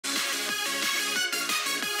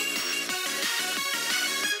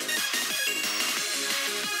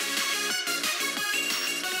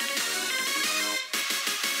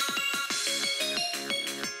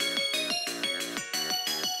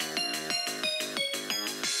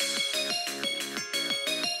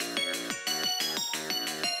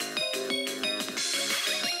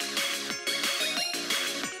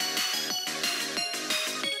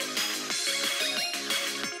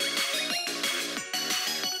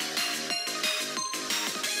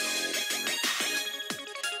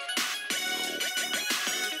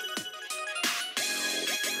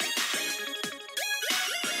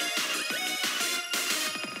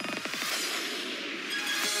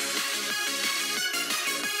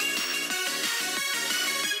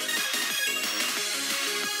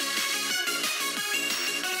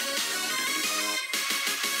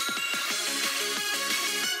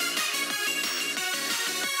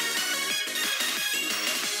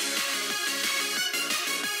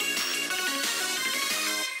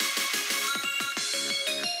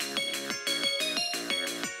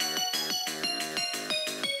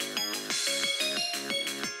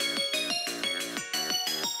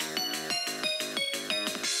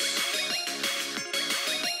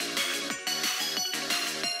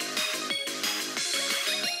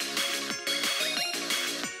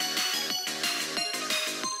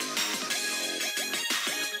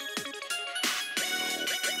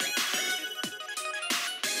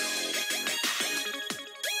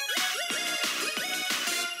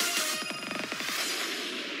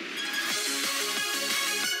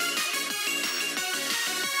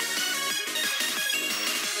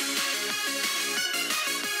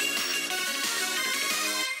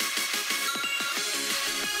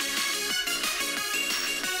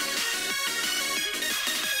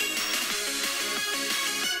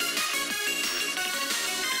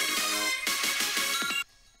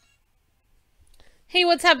Hey,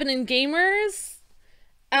 what's happening, gamers?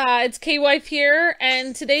 It's K-Wife here,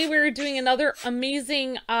 and today we're doing another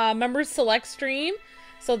amazing members select stream.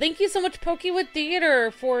 So thank you so much, Pokewood Theater,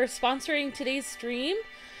 for sponsoring today's stream.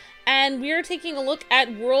 And we are taking a look at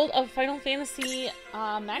World of Final Fantasy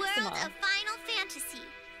Maxima. World of Final Fantasy.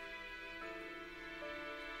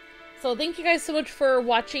 So thank you guys so much for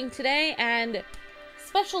watching today, and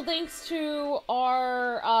special thanks to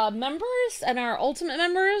our members and our Ultimate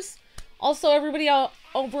members. Also, everybody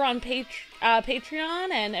over on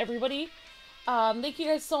Patreon and everybody, thank you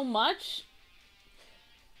guys so much.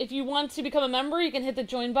 If you want to become a member, you can hit the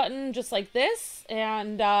join button just like this,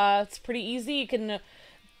 and it's pretty easy. You can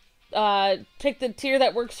pick the tier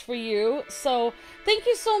that works for you. So thank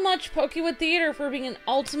you so much, Pokewood Theater, for being an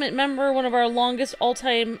Ultimate member, one of our longest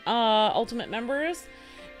all-time Ultimate members.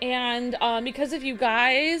 And because of you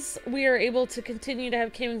guys, we are able to continue to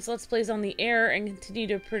have K-Wings Let's Plays on the air and continue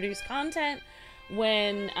to produce content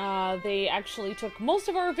when they actually took most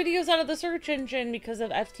of our videos out of the search engine because of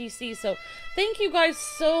FTC. So thank you guys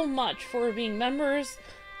so much for being members,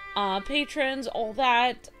 patrons, all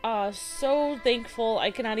that. So thankful. I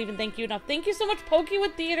cannot even thank you enough. Thank you so much,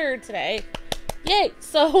 Pokewood Theater, today. Yay!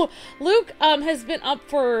 So Luke has been up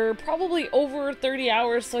for probably over 30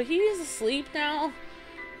 hours, so he's asleep now.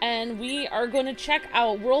 And we are going to check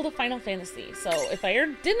out World of Final Fantasy. So, if I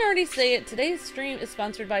didn't already say it, today's stream is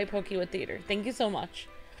sponsored by Pokewood Theater. Thank you so much.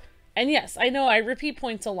 And yes, I know I repeat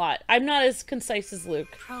points a lot. I'm not as concise as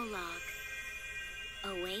Luke. Prologue.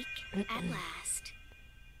 Awake at last.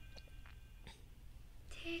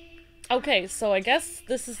 Tick, Okay, so I guess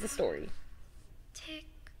this is the story. tick,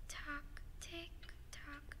 tock, tick,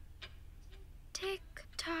 tock. Tick,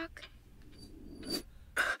 tock.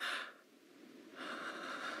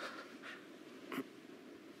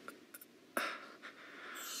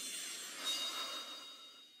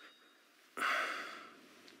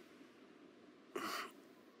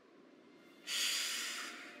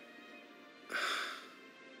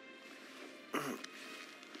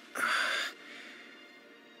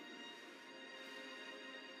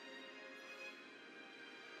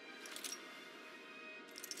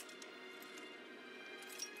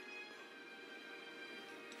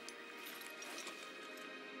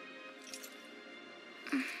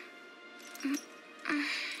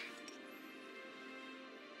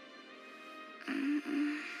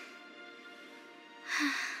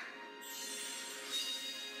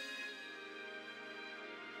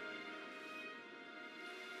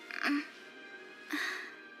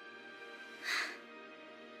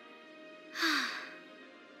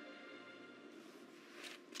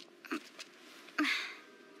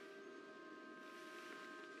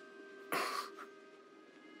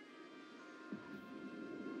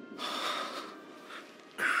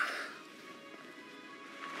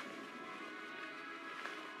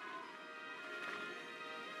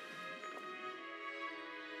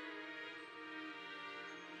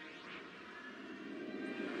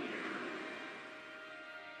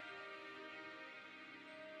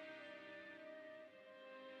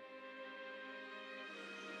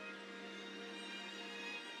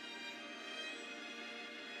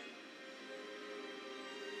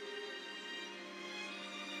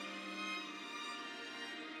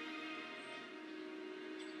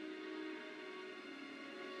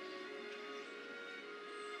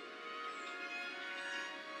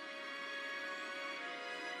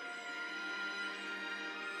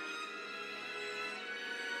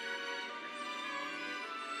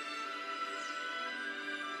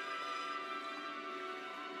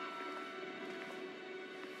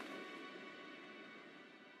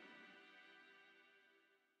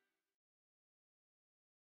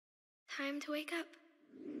 Time to wake up.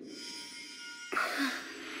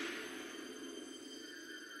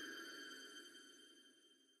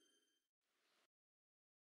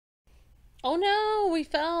 Oh no, we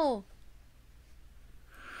fell.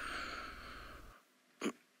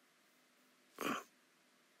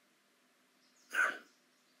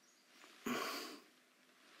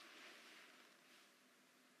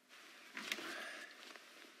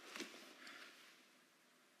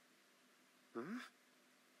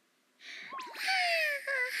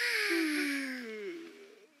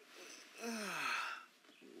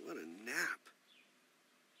 What a nap.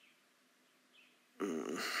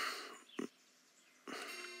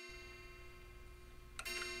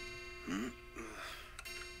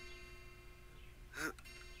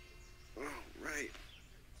 Oh, right.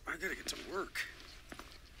 I gotta get to work.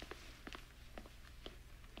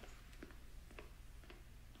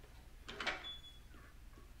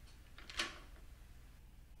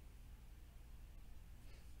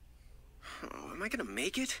 Am I gonna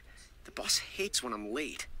make it? The boss hates when I'm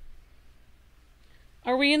late.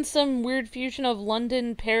 Are we in some weird fusion of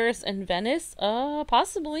London, Paris, and Venice?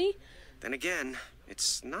 Possibly. Then again,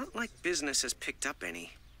 it's not like business has picked up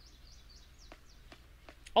any.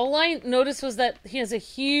 All I noticed was that he has a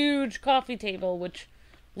huge coffee table, which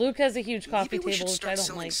Luke has a huge coffee Maybe we should table, which I start don't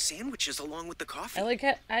selling like. sandwiches along with the coffee.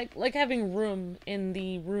 I like having room in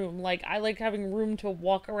the room. Like, I like having room to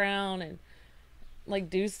walk around and, like,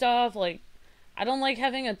 do stuff. Like, I don't like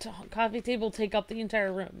having a coffee table take up the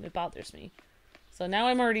entire room. It bothers me. So now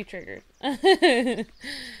I'm already triggered.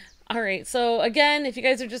 Alright, so again, if you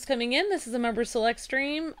guys are just coming in, this is a member select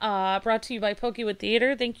stream, brought to you by Pokewood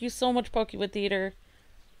Theater. Thank you so much, Pokewood Theater.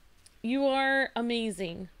 You are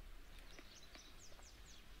amazing.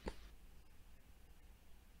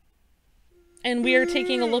 And we are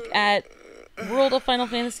taking a look at World of Final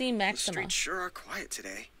Fantasy The Maxima. streets sure are quiet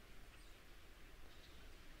today.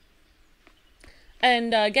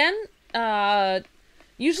 And again,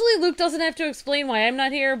 usually Luke doesn't have to explain why I'm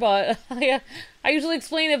not here, but I usually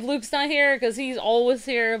explain if Luke's not here, because he's always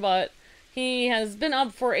here, but he has been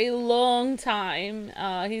up for a long time.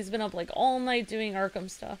 He's been up like all night doing Arkham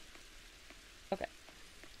stuff. Okay.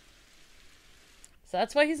 So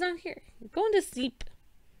that's why he's not here. Going to sleep.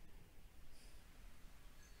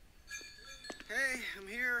 Hey, I'm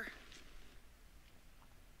here.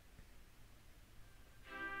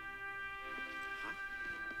 Huh?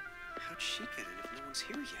 How'd she get in if no one's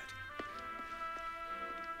here yet?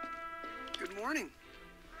 Good morning.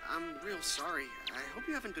 I'm real sorry. I hope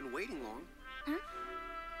you haven't been waiting long.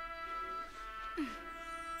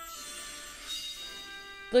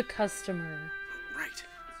 The customer. Right.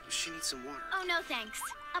 She needs some water. Oh, no thanks.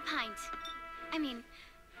 A pint. I mean,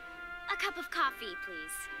 a cup of coffee,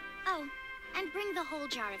 please. Oh, and bring the whole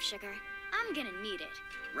jar of sugar. I'm gonna need it.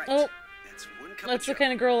 Right. Oh, That's one cup that's of the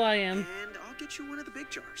kind of girl I am. And I'll get you one of the big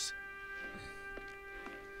jars.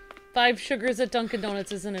 5 sugars at Dunkin'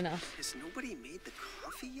 Donuts isn't enough. Has nobody made the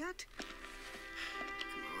coffee yet? Come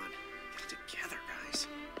on. Get it together, guys.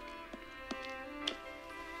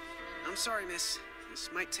 I'm sorry, miss. This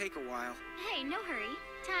might take a while. Hey, no hurry.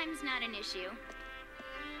 Time's not an issue.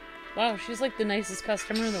 Wow, she's like the nicest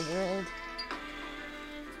customer in the world.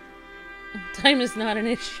 Time is not an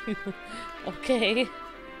issue. Okay.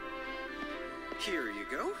 Here you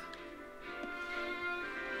go.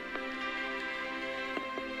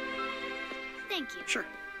 Thank you. Sure.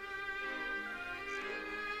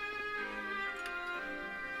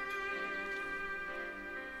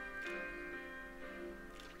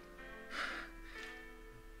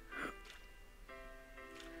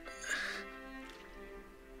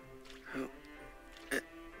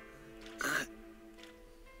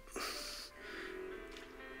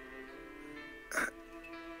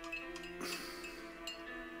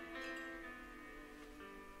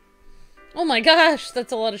 Oh my gosh,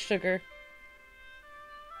 that's a lot of sugar.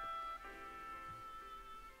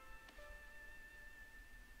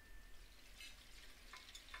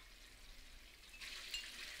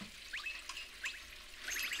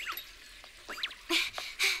 There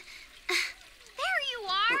you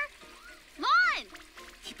are! Lann!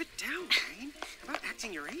 Keep it down, Reynn. How about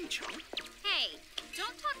acting your age, huh? Hey,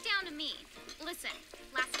 don't talk down to me. Listen,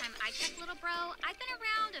 last time I checked, little bro, I've been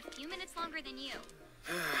around a few minutes longer than you.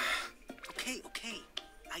 Okay.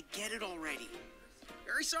 I get it already.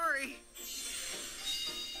 Very sorry.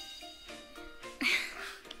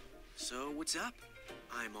 So, what's up?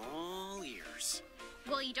 I'm all ears.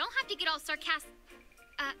 Well, you don't have to get all sarcastic.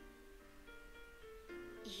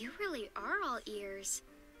 You really are all ears.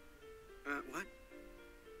 What?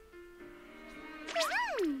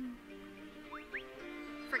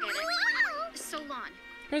 Forget it. So, Lann,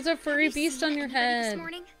 There's a furry have you beast seen on your anybody this head.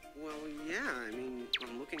 morning? Well, yeah, I mean,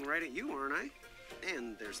 I'm looking right at you, aren't I?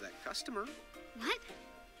 And there's that customer. What?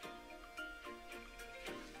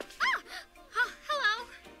 Ah! Oh, hello.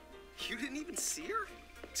 You didn't even see her?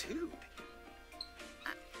 Dude.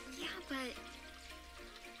 Yeah, but...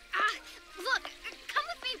 Ah, look, come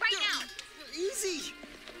with me right now. Easy.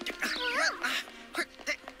 Ow, ow,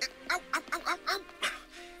 ow, ow, ow.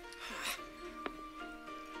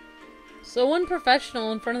 So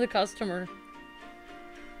unprofessional in front of the customer.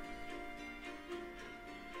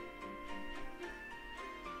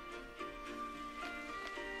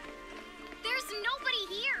 There's nobody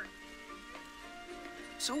here.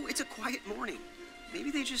 So it's a quiet morning.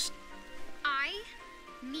 Maybe they just... I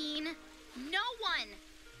mean no one.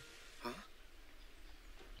 Huh?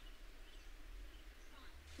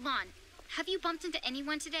 Lann, have you bumped into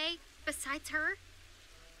anyone today besides her?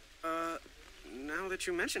 Now that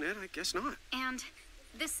you mention it, I guess not. And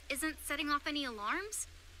this isn't setting off any alarms?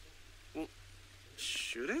 Well,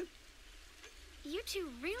 should it? You two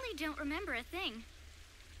really don't remember a thing.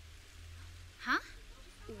 Huh?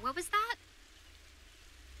 What was that?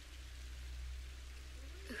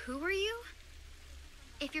 Who are you?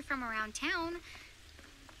 If you're from around town,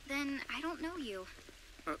 then I don't know you.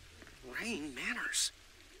 Reynn, manners.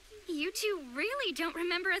 You two really don't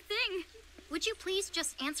remember a thing. Would you please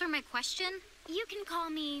just answer my question? You can call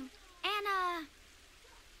me Anna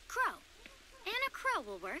Crow. Anna Crow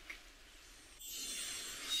will work.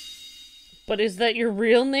 But is that your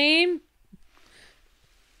real name?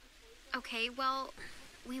 Okay, well,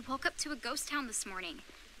 we woke up to a ghost town this morning.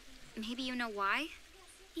 Maybe you know why?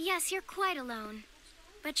 Yes, you're quite alone.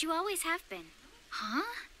 But you always have been. Huh?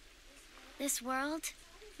 This world,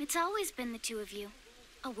 it's always been the two of you.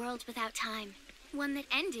 A world without time. One that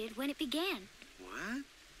ended when it began. What?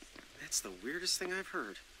 That's the weirdest thing I've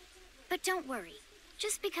heard. But don't worry.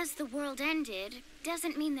 Just because the world ended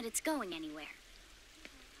doesn't mean that it's going anywhere.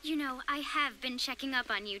 You know, I have been checking up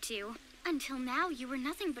on you two. Until now, you were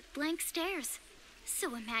nothing but blank stares.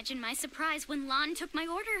 So imagine my surprise when Lann took my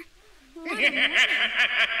order. What a morning. Okay.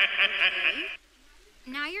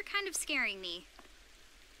 Now you're kind of scaring me.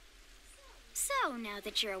 So, now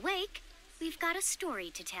that you're awake, we've got a story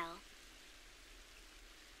to tell.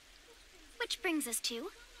 Which brings us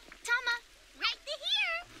to... Tama, right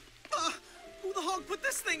here! Who the hog put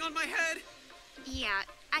this thing on my head? Yeah,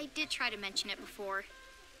 I did try to mention it before.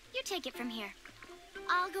 You take it from here.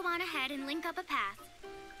 I'll go on ahead and link up a path.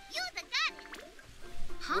 You the gut!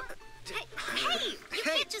 Huh? Hey, you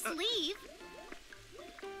can't just leave.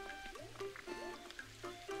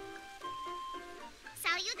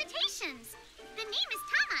 Salutations! The name is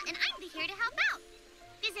Tama, and I'm here to help out.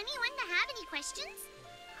 Does anyone have any questions?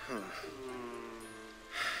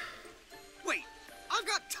 Wait, I've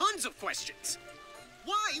got tons of questions.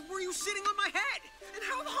 Why were you sitting on my head? And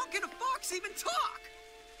how the hell can a fox even talk?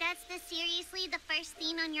 That's seriously the first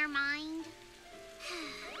thing on your mind?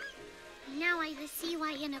 Now I see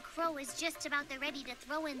why Anna Crow is just about ready to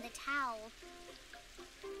throw in the towel.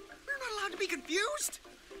 We're not allowed to be confused.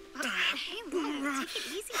 Hey, Lann, take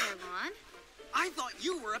it easy there, Lann. I thought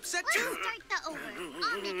you were upset too. Let's start the over.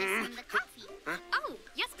 I'll make us some the coffee. Huh? Oh,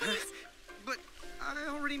 yes, please. But I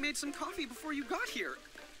already made some coffee before you got here.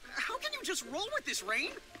 How can you just roll with this,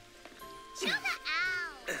 Reynn? Chill the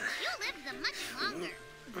owl. You lived them much longer.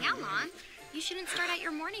 Yeah, Lann. You shouldn't start out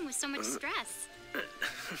your morning with so much stress.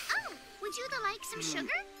 Oh, would you like some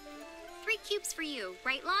sugar? 3 cubes for you,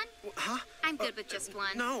 right, Lann? Huh? I'm good with just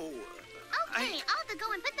one. No. Okay, I'll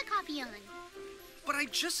go and put the coffee on. But I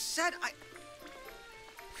just said I...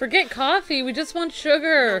 Forget coffee, we just want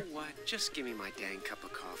sugar. You know what? Just give me my dang cup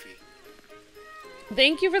of coffee.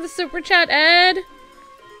 Thank you for the super chat, Ed.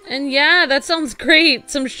 And yeah, that sounds great.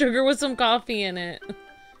 Some sugar with some coffee in it.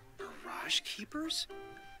 Mirage Keepers?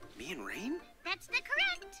 Me and Reynn? That's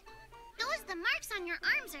correct. The marks on your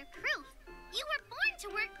arms are proof. You were born to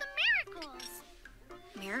work the miracles.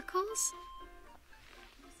 Miracles?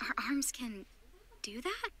 Our arms can do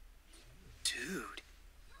that? Dude.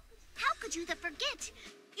 How could you forget?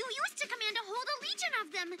 You used to command a whole legion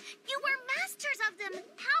of them. You were masters of them.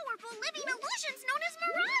 Powerful living illusions known as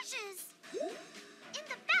mirages. In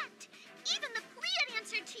the fact, even the Pleiad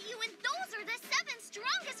answered to you, and those are the 7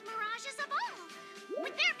 strongest mirages of all.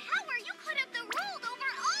 With their power, you could have ruled over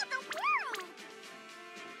all the world.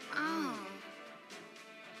 Oh.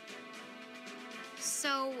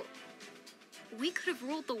 So, we could have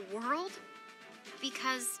ruled the world?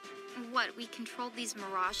 Because, what, we controlled these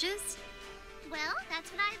mirages? Well,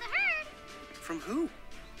 that's what I've heard. From who?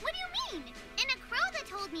 What do you mean? In a crow that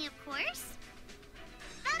told me, of course.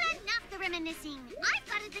 But enough the reminiscing. I've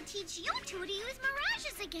got to teach you two to use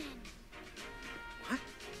mirages again. What?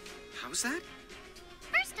 How's that?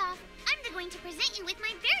 First off, I'm going to present you with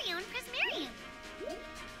my very own Prismarium.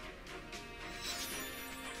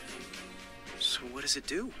 So what does it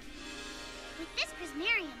do? With this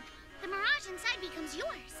Prismarium, the mirage inside becomes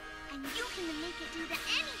yours. And you can make it do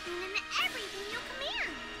anything and everything you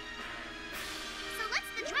command. So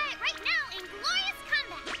let's try it right now in glorious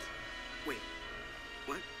combat. Wait,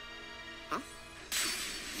 what? Huh?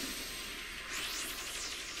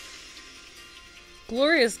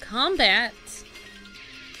 Glorious combat.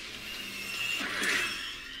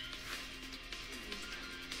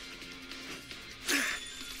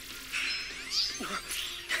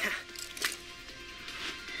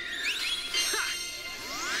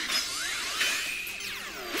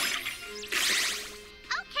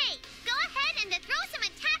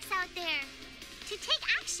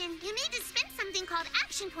 You need to spend something called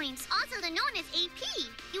action points, also known as AP.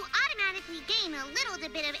 You automatically gain a little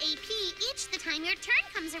bit of AP each the time your turn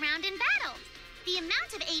comes around in battle. The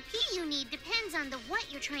amount of AP you need depends depends on the what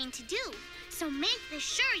you're trying to do. So make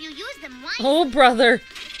sure you use them wisely. Oh, brother.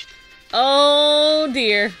 Oh,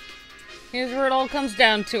 dear. Here's where it all comes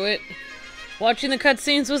down to it. Watching the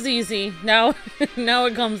cutscenes was easy. Now, now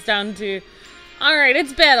it comes down to... Alright,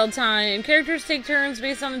 it's battle time. Characters take turns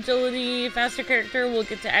based on agility. Faster character will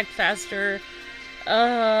get to act faster.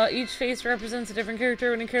 Each face represents a different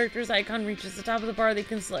character. When a character's icon reaches the top of the bar, they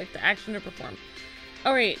can select the action to perform.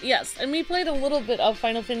 Alright, yes. And we played a little bit of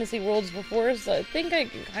Final Fantasy Worlds before, so I think I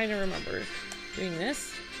can kind of remember doing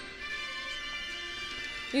this.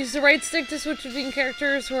 Use the right stick to switch between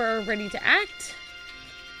characters who are ready to act.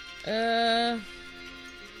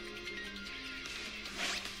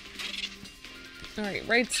 Alright,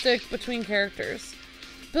 right stick between characters.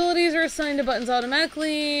 Abilities are assigned to buttons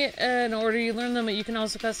automatically. In order you learn them, but you can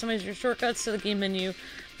also customize your shortcuts to the game menu.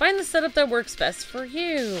 Find the setup that works best for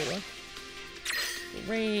you.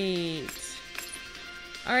 Great.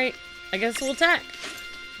 Alright, I guess we'll attack.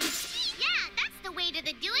 Yeah, that's the way to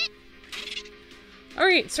do it.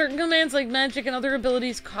 Alright, certain commands like magic and other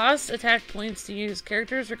abilities cost attack points to use.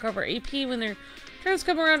 Characters recover AP when their turns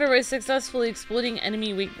come around or by successfully exploiting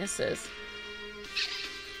enemy weaknesses.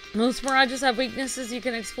 Most Mirages have weaknesses you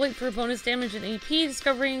can exploit for bonus damage and AP.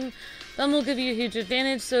 Discovering them will give you a huge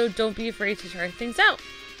advantage, so don't be afraid to try things out.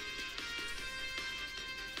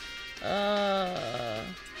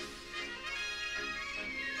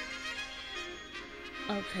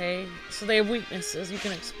 Okay, so they have weaknesses you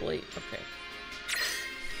can exploit. Okay.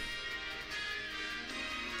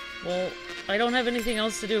 Well, I don't have anything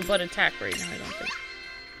else to do but attack right now, I don't think.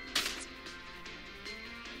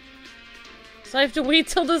 So I have to wait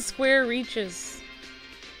till the square reaches.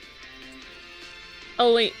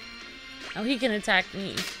 Oh, wait. Now he can attack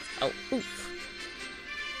me. Oh, oof.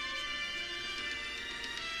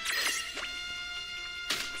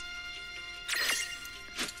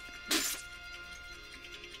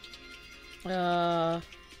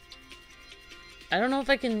 I don't know if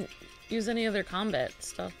I can use any other combat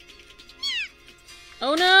stuff.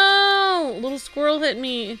 Oh no! Little squirrel hit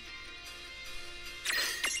me.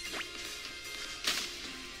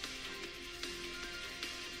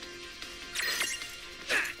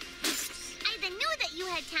 I knew that you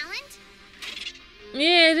had talent.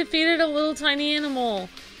 Yeah, I defeated a little tiny animal.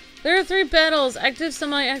 There are 3 battles: active,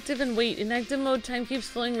 semi-active, and wait. In active mode, time keeps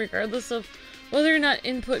flowing regardless of whether or not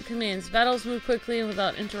input commands. Battles move quickly and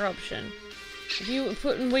without interruption. If you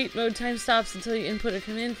put in wait mode, time stops until you input a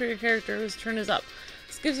command for your character whose turn is up.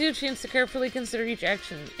 This gives you a chance to carefully consider each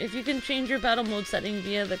action. If you can change your battle mode setting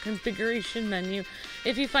via the configuration menu.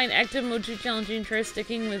 If you find active mode too challenging, try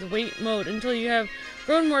sticking with wait mode until you have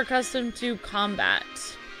grown more accustomed to combat.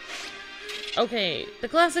 Okay, the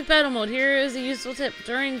classic battle mode. Here is a useful tip.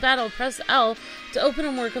 During battle, press L to open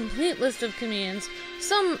a more complete list of commands.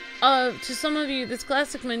 To some of you, this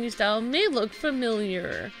classic menu style may look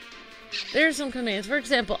familiar. There are some commands. For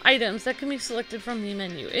example, items that can be selected from the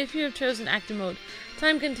menu. If you have chosen active mode,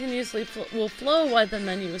 time continuously will flow while the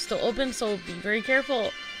menu is still open, so be very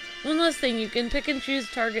careful. One last thing, you can pick and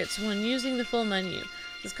choose targets when using the full menu.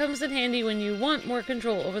 This comes in handy when you want more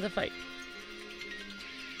control over the fight.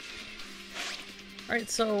 Alright,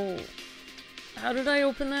 so how did I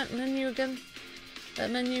open that menu again?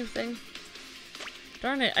 That menu thing?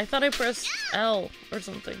 Darn it, I thought I pressed L or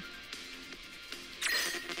something.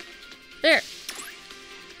 There!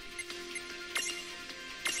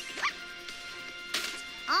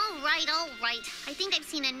 Alright. I think I've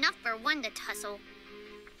seen enough for one to tussle.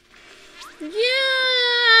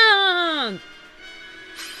 Yeah!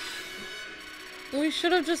 We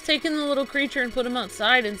should have just taken the little creature and put him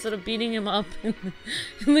outside instead of beating him up in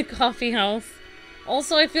the coffee house.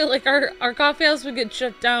 Also, I feel like our coffee house would get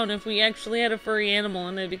shut down if we actually had a furry animal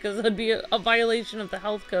in it, because that'd be a violation of the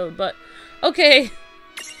health code, but okay.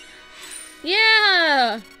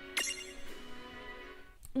 Yeah!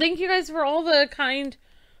 Thank you guys for all the kind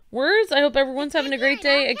words. I hope everyone's having a great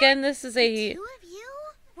day. Again, this is a... The 2 of you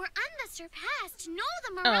were unsurpassed. No,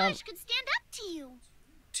 the Mirage could stand up to you.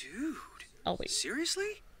 Dude. Oh, wait.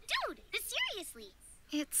 Seriously? Dude, seriously.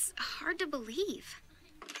 It's hard to believe.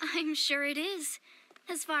 I'm sure it is.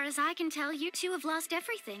 As far as I can tell, you two have lost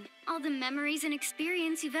everything. All the memories and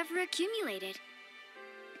experience you've ever accumulated.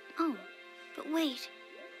 Oh, but wait.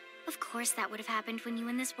 Of course that would have happened when you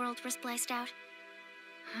and this world were spliced out.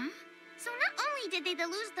 Huh? So not only did they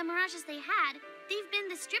lose the Mirages they had, they've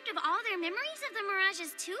been stripped of all their memories of the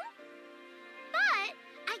Mirages too? But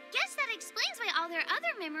I guess that explains why all their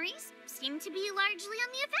other memories seem to be largely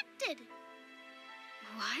unaffected.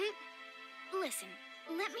 What? Listen,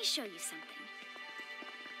 let me show you something.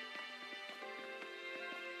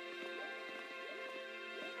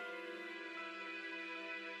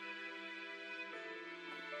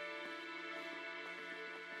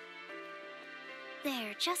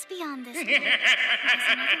 There, just beyond this village, there's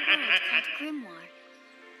another world called Grimoire.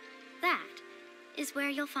 That is where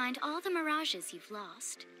you'll find all the Mirages you've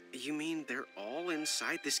lost. You mean they're all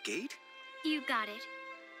inside this gate? You got it.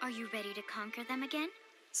 Are you ready to conquer them again?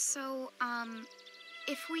 So,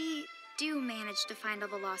 if we do manage to find all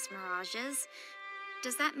the lost Mirages,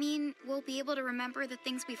 does that mean we'll be able to remember the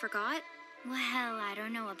things we forgot? Well, I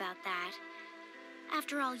don't know about that.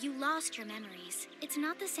 After all, you lost your memories. It's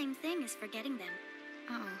not the same thing as forgetting them.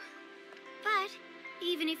 Oh. But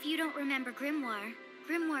even if you don't remember Grimoire,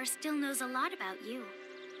 Grimoire still knows a lot about you.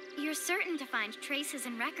 You're certain to find traces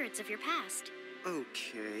and records of your past.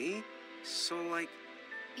 Okay. So, like...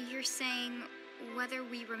 You're saying whether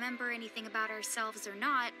we remember anything about ourselves or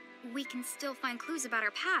not, we can still find clues about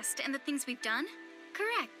our past and the things we've done?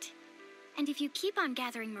 Correct. And if you keep on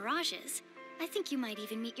gathering Mirages, I think you might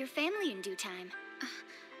even meet your family in due time.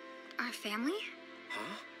 Our family?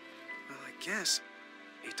 Huh? Well, I guess.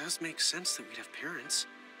 It does make sense that we'd have parents.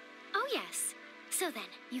 Oh, yes. So then,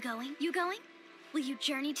 you going? You going? Will you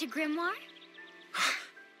journey to Grimoire?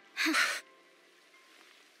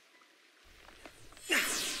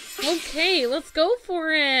 Okay, let's go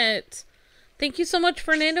for it. Thank you so much,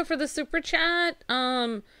 Fernando, for the super chat.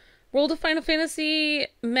 Roll to Final Fantasy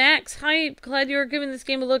Max hype. Glad you are giving this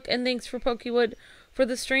game a look, and thanks for Pokewood for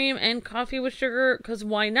the stream and coffee with sugar, because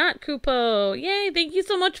why not, Kupo? Yay, thank you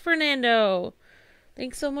so much, Fernando.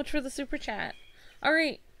 Thanks so much for the super chat.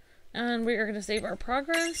 Alright, and we are going to save our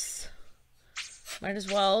progress. Might as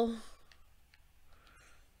well.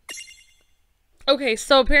 Okay,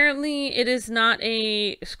 so apparently it is not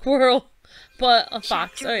a squirrel, but a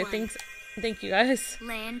fox. Alright, thanks. Thank you, guys.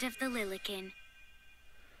 Land of the Lilican.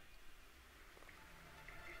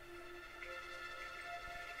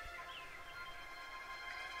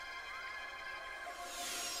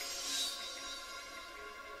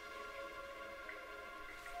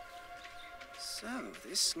 So,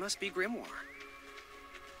 this must be Grimoire.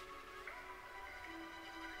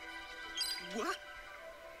 What?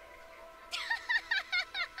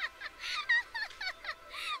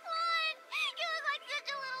 Lon, you look like such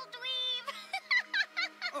a little dweeb.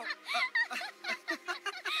 Oh,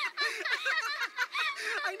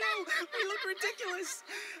 I know! We look ridiculous!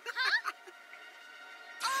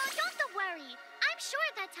 Oh, don't worry. I'm sure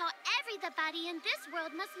that's how everybody in this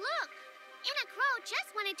world must look. Inna Crow just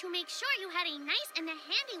wanted to make sure you had a nice and a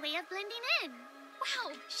handy way of blending in.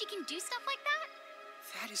 Wow, she can do stuff like that?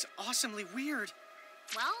 That is awesomely weird.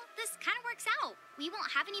 Well, this kind of works out. We won't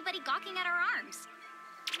have anybody gawking at our arms.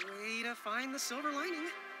 Way to find the silver lining.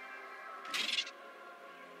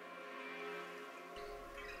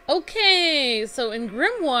 Okay, so in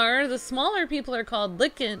Grimoire, the smaller people are called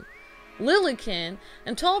Lilican,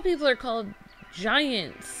 and tall people are called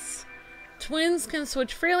Giants. Twins can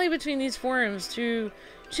switch freely between these forms. To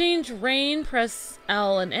change Reynn, press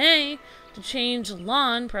L and A. To change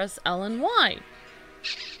Lann, press L and Y.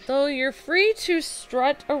 Though you're free to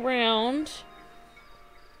strut around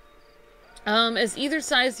as either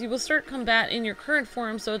size, you will start combat in your current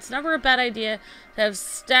form, so it's never a bad idea to have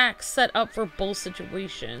stacks set up for both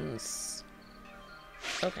situations.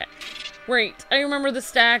 Okay. Great. I remember the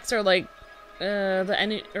stacks are like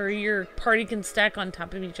your party can stack on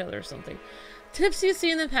top of each other or something. Tips you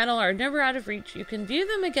see in the panel are never out of reach. You can view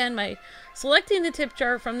them again by selecting the tip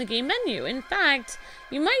jar from the game menu. In fact,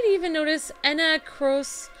 you might even notice Inna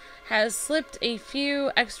Cross has slipped a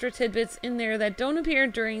few extra tidbits in there that don't appear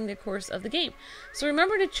during the course of the game. So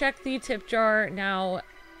remember to check the tip jar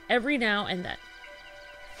every now and then.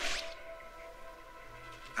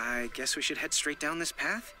 I guess we should head straight down this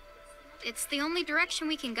path? It's the only direction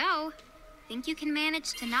we can go. Think you can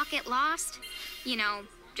manage to not get lost? You know,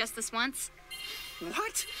 just this once?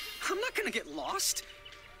 What? I'm not gonna get lost.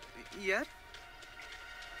 Yet?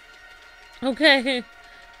 Okay.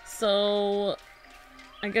 So,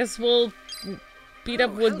 I guess we'll beat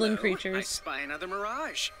up woodland creatures. I spy another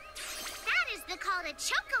Mirage. That is the called a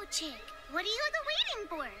Choco Chick. What are you waiting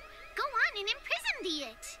for? Go on and imprison the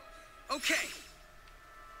it. Okay.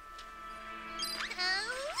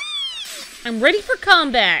 I'm ready for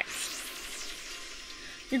combat.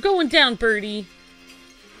 You're going down, birdie.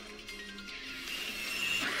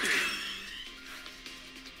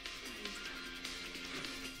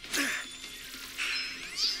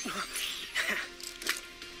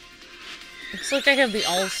 Looks like I have the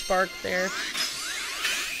Allspark there.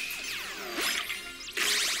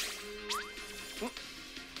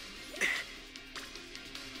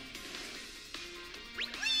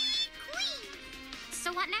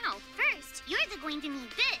 So what now? First, you're going to need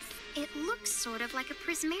this. It looks sort of like a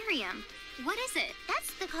prismarium. What is it? That's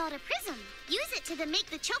called a prism. Use it to make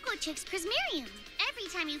the Choco Chick's prismarium. Every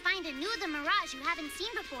time you find a new The Mirage you haven't seen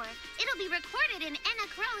before, it'll be recorded in Anna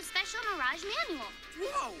Crow's special Mirage manual.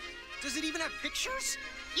 Whoa! Does it even have pictures?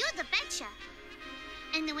 You the betcha.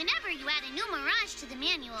 And then whenever you add a new Mirage to the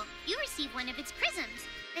manual, you receive one of its prisms.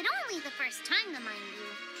 But only the first time, mind you.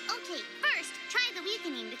 Okay, first, try the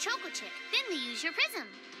weakening the Choco Chick. Then they use your prism.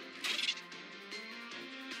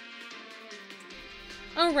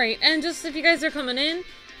 Alright, and just if you guys are coming in,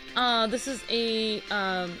 this is a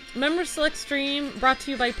member select stream brought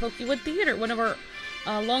to you by Pokewood Theater, one of our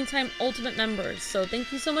longtime Ultimate members. So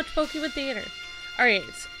thank you so much, Pokewood Theater. Alright,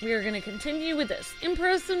 we are going to continue with this.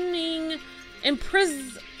 Imprisoming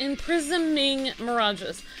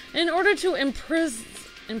Mirages. In order to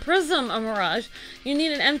imprison a Mirage, you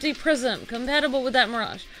need an empty prism compatible with that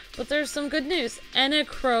Mirage. But there's some good news.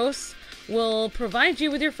 Anacros will provide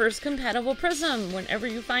you with your first compatible prism whenever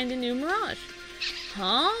you find a new Mirage.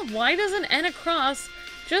 Huh? Why doesn't Anacross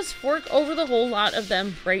just fork over the whole lot of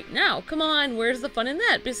them right now? Come on, where's the fun in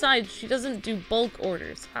that? Besides, she doesn't do bulk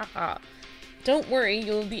orders. Haha. Don't worry,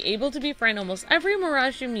 you'll be able to befriend almost every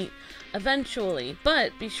Mirage you meet eventually,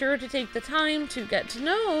 but be sure to take the time to get to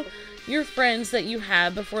know your friends that you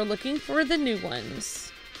have before looking for the new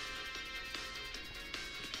ones.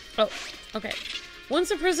 Oh, okay.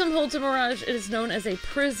 Once a prism holds a Mirage, it is known as a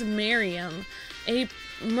prismarium. A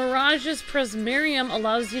Mirage's prismarium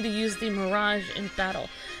allows you to use the Mirage in battle.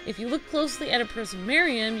 If you look closely at a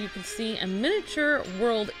prismarium, you can see a miniature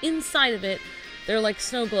world inside of it. They're like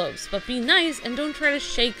snow globes, but be nice and don't try to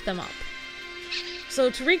shake them up. So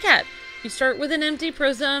to recap, you start with an empty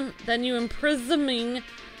prism, then you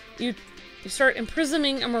start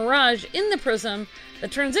imprisoning a Mirage in the prism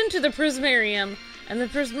that turns into the prismarium, and the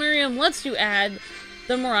prismarium lets you add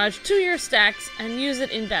the Mirage to your stacks and use it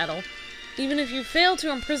in battle. Even if you fail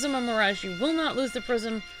to imprison a Mirage, you will not lose the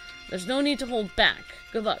prism. There's no need to hold back.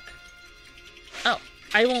 Good luck. Oh,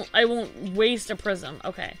 I won't waste a prism.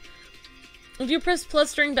 Okay. If you press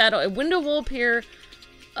plus during battle, a window will appear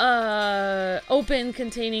open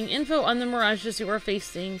containing info on the Mirages you are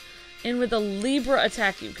facing. And with a Libra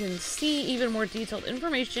attack, you can see even more detailed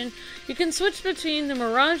information. You can switch between the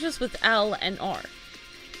Mirages with L and R.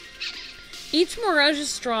 Each Mirage is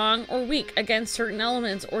strong or weak against certain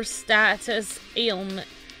elements or status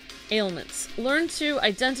ailments. Learn to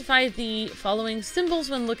identify the following symbols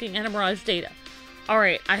when looking at a Mirage data.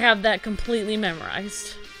 Alright, I have that completely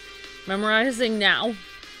memorized. Memorizing now.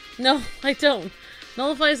 No, I don't.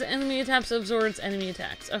 Nullifies enemy attacks, absorbs enemy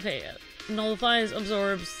attacks. Okay, nullifies,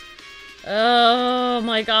 absorbs. Oh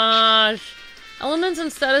my gosh. Elements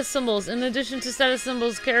and status symbols. In addition to status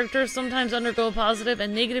symbols, characters sometimes undergo positive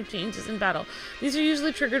and negative changes in battle. These are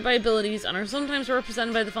usually triggered by abilities and are sometimes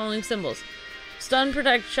represented by the following symbols. Stun,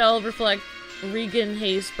 Protect, Shell, Reflect, Regen,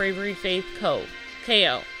 Haste, Bravery, Faith, KO.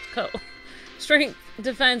 Strength,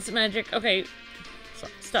 Defense, Magic. Okay.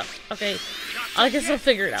 Stuff. Okay. I guess I'll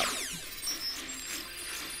figure it out.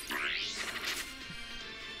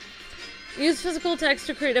 Use physical text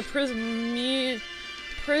to create a prismtunity.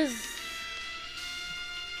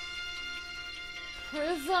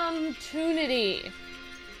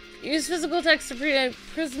 Use physical text to create a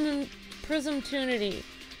prismtunity.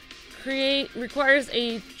 Requires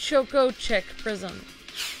a Choco Chick prism.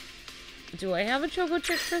 Do I have a Choco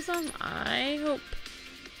Chick prism? I hope.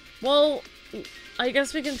 Well, I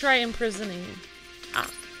guess we can try imprisoning. Ah.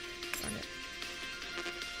 Okay.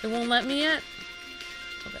 It won't let me yet?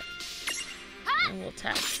 Okay. And we'll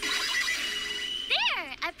tap.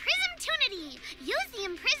 There! A prismtunity! Use the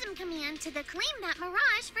imprism command to claim that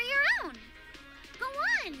Mirage for your own. Go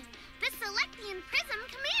on! Select the imprism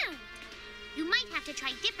command. You might have to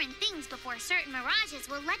try different things before certain Mirages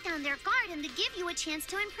will let down their guard and to give you a chance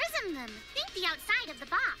to imprison them. Think the outside of the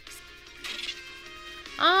box.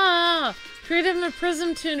 Ah! Create an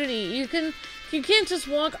imprisontunity. You can't just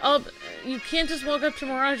walk up to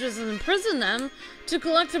Mirages and imprison them. To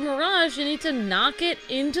collect a Mirage, you need to knock it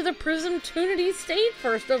into the prismtunity state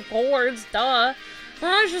first, of course. Duh.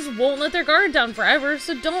 Mirages won't let their guard down forever,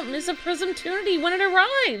 so don't miss a prismtunity when it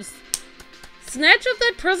arrives. Snatch up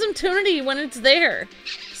that prismtunity when it's there.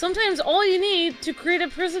 Sometimes all you need to create a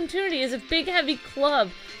prismtunity is a big heavy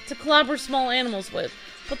club to clobber small animals with.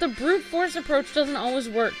 But the brute force approach doesn't always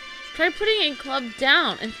work. Try putting a club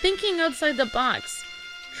down and thinking outside the box.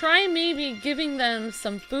 Try maybe giving them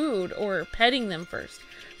some food or petting them first.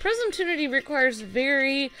 Prismtunity requires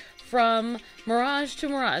vary from Mirage to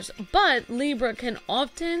Mirage, but Libra can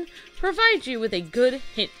often provide you with a good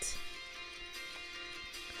hint.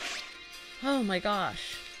 Oh my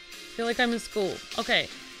gosh. I feel like I'm in school. Okay.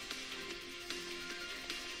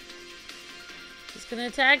 gonna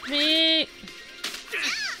attack me.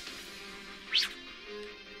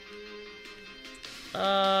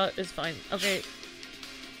 It's fine. Okay.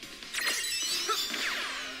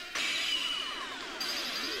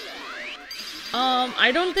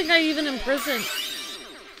 I don't think I even imprisoned.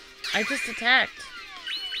 I just attacked.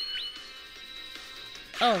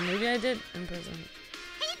 Oh, maybe I did imprison.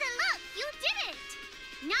 Hey, then look! You did it!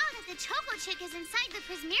 Now that the Choco Chick is inside the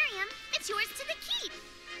Prismarium, it's yours to the keep!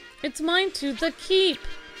 It's mine to the keep!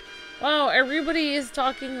 Wow, everybody is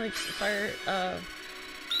talking like Firestar.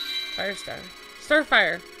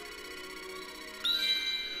 Starfire.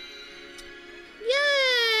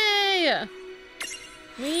 Yay!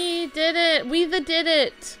 We did it! We did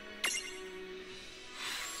it!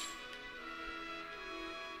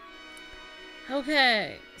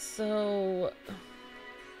 Okay, so...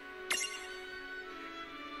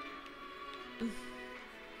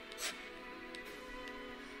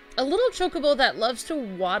 A little chocobo that loves to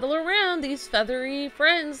waddle around, these feathery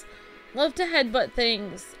friends love to headbutt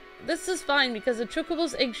things. This is fine because a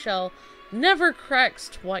chocobo's eggshell never cracks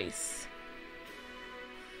twice.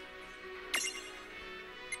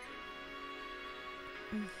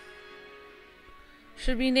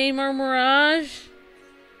 Should we name our Mirage?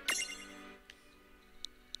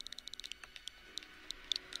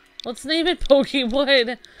 Let's name it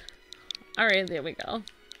Pokewood. Alright, there we go.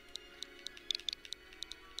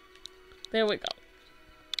 There we go.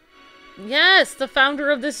 Yes, the founder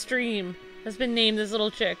of this stream has been named this little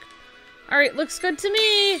chick. Alright, looks good to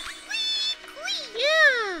me.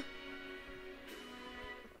 Yeah.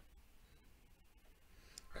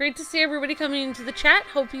 Great to see everybody coming into the chat.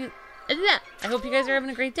 I hope you guys are having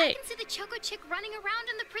a great day. I can see the Choco Chick running around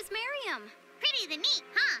in the Prismarium. Pretty the neat,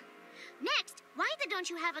 huh? Next, why don't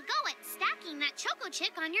you have a go at stacking that Choco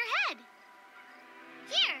Chick on your head?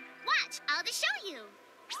 Here, watch, I'll just show you.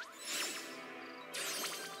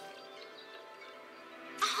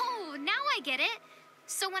 Oh, now I get it.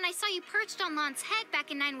 So when I saw you perched on Lann's head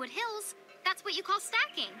back in Ninewood Hills, that's what you call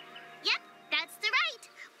stacking. Yep, that's the right.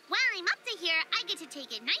 While I'm up to here, I get to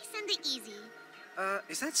take it nice and easy.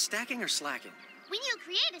 Is that stacking or slacking? When you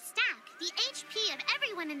create a stack, the HP of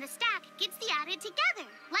everyone in the stack gets added together.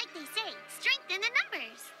 Like they say, strength in the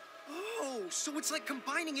numbers. Oh, so it's like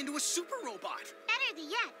combining into a super robot. Better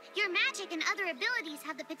yet, your magic and other abilities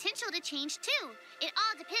have the potential to change too. It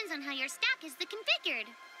all depends on how your stack is configured.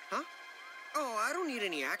 Huh? Oh, I don't need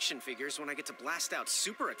any action figures when I get to blast out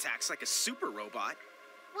super attacks like a super robot.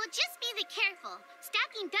 Well, just be careful.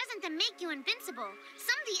 Stacking doesn't make you invincible.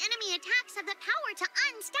 Some of the enemy attacks have the power to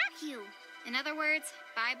unstack you. In other words,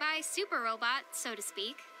 bye-bye super robot, so to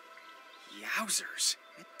speak. Yowzers.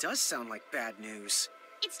 It does sound like bad news.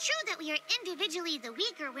 It's true that we are individually the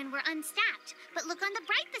weaker when we're unstacked, but look on the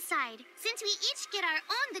brighter side. Since we each get our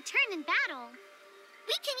own turn in battle,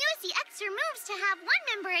 we can use the extra moves to have one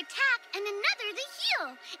member attack and another to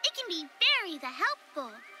heal. It can be very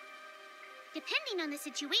helpful. Depending on the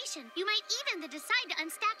situation, you might even decide to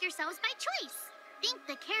unstack yourselves by choice. Think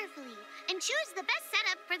carefully and choose the best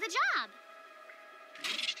setup for the job.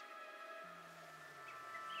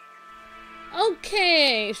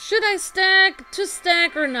 Okay, should I stack, to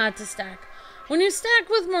stack, or not to stack? When you stack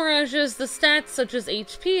with Mirages, the stats such as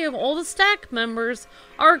HP of all the stack members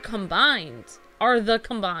are combined.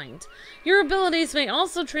 Your abilities may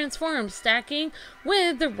also transform. Stacking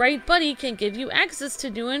with the right buddy can give you access to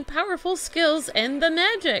new and powerful skills and the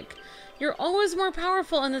magic. You're always more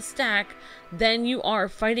powerful in the stack than you are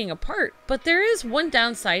fighting apart. But there is one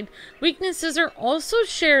downside. Weaknesses are also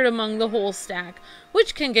shared among the whole stack,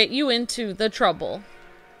 which can get you into the trouble.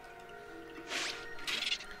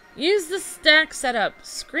 Use the stack setup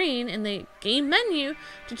screen in the game menu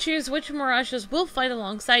to choose which Mirages will fight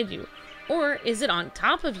alongside you. Or is it on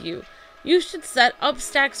top of you? You should set up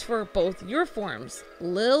stacks for both your forms,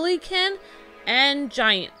 Lilykin and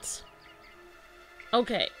Giant.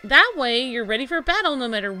 Okay, that way you're ready for battle no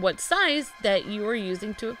matter what size that you are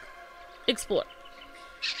using to explore.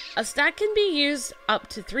 A stack can be used up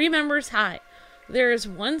to 3 members high. There is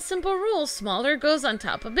one simple rule: smaller goes on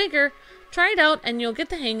top of bigger. Try it out and you'll get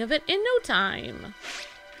the hang of it in no time.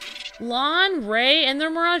 Lann, Ray, and their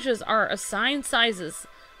Mirages are assigned sizes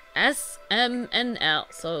S, M, and L.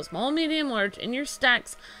 So small, medium, large in your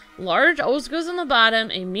stacks. Large always goes on the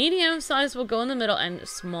bottom, a medium size will go in the middle, and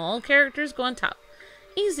small characters go on top.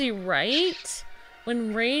 Easy, right?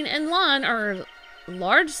 When Reynn and Lann are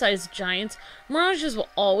large-sized giants, Mirages will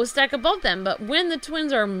always stack above them, but when the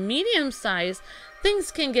twins are medium-sized,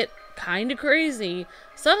 things can get kinda crazy.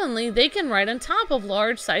 Suddenly, they can ride on top of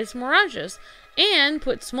large-sized Mirages and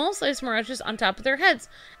put small-sized Mirages on top of their heads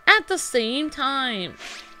at the same time.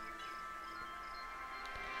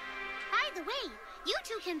 the way, you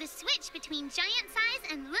two can switch between giant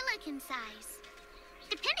size and Lilican size.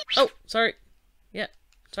 Depending Oh, sorry. Yeah,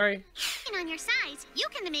 sorry. on your size, you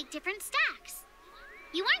can make different stacks.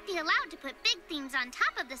 You aren't allowed to put big things on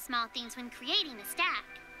top of the small things when creating a stack.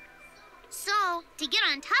 So, to get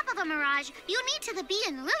on top of a Mirage, you need to be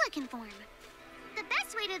in Lilican form. The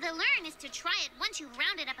best way to learn is to try it once you've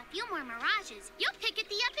rounded up a few more Mirages. You'll pick it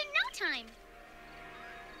up in no time.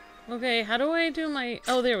 Okay, how do I do my...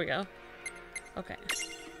 Oh, there we go. Okay.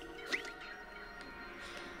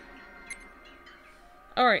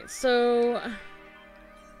 Alright, so...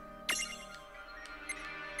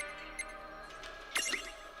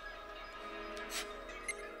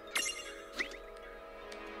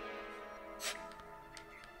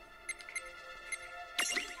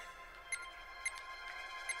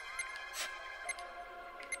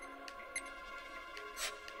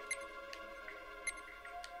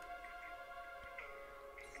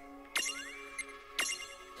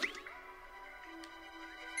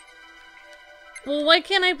 Well, why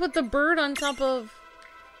can't I put the bird on top of...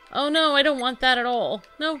 Oh no, I don't want that at all.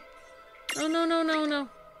 No. No, no, no, no, no.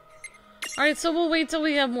 Alright, so we'll wait till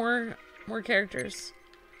we have more characters.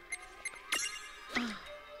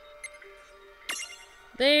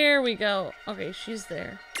 There we go. Okay, she's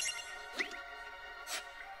there.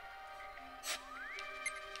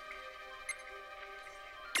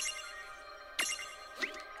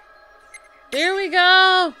 There we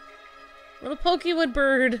go! Little Pokewood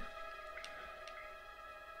bird.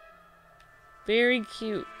 Very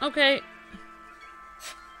cute. Okay.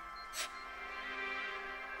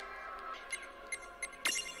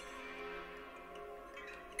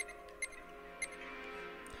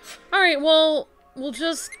 Alright, well, we'll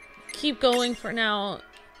just keep going for now.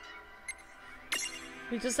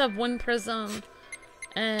 We just have one prism,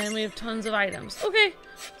 and we have tons of items. Okay,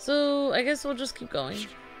 so I guess we'll just keep going.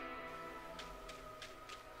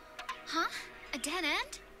 Huh? A dead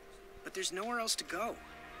end? But there's nowhere else to go.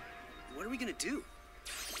 What are we gonna do?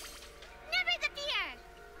 Never the fear!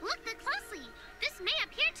 Look closely. This may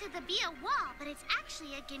appear to be a wall, but it's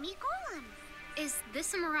actually a gimme golem. Is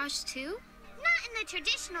this a Mirage too? Not in the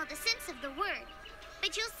traditional sense of the word,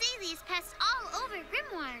 but you'll see these pests all over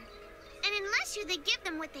Grimoire. And unless they give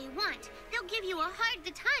them what they want, they'll give you a hard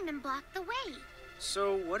time and block the way.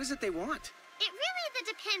 So what is it they want? It really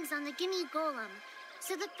depends on the gimme golem.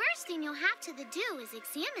 So the first thing you'll have to do is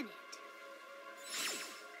examine it.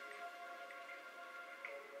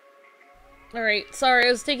 Alright, sorry,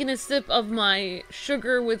 I was taking a sip of my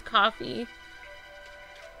sugar with coffee.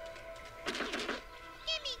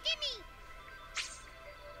 Gimme!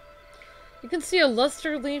 You can see a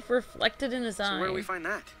luster leaf reflected in his eye. So where do we find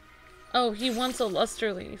that? Oh, he wants a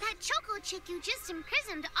luster leaf. That Choco Chick you just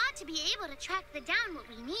imprisoned ought to be able to track down what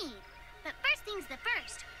we need. But first things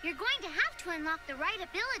first, you're going to have to unlock the right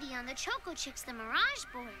ability on the Choco Chick's Mirage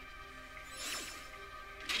board.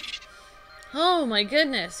 Oh my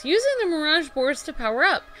goodness. Using the Mirage boards to power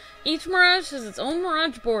up. Each Mirage has its own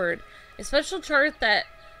Mirage board. A special chart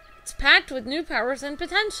that's packed with new powers and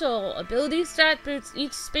potential. Ability stat boosts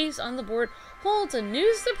each space on the board holds a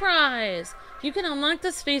new surprise. You can unlock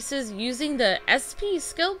the spaces using the SP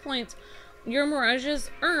skill points your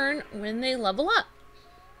Mirages earn when they level up.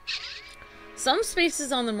 Some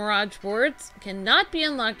spaces on the Mirage boards cannot be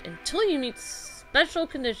unlocked until you meet special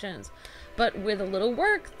conditions, but with a little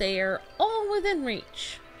work, they are all within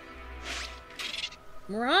reach.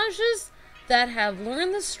 Mirages that have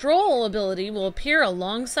learned the Stroll ability will appear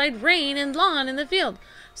alongside Reynn and Lann in the field,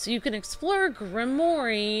 so you can explore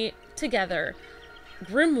Grimoire together.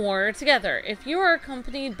 If you are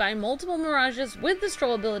accompanied by multiple Mirages with the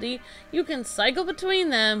Stroll ability, you can cycle between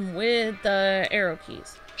them with the arrow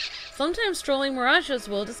keys. Sometimes strolling Mirages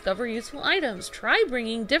will discover useful items. Try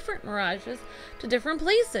bringing different Mirages to different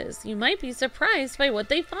places. You might be surprised by what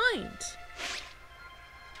they find.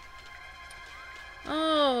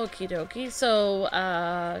 Okie dokie. So,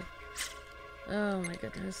 oh my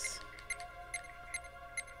goodness.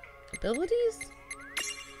 Abilities?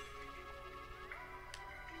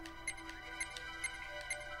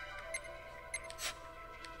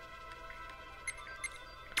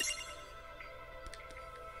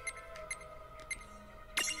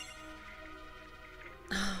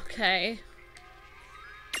 Okay.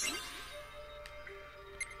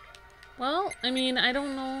 Well, I mean, I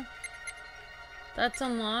don't know. That's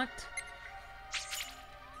unlocked.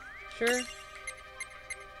 Sure.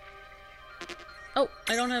 Oh,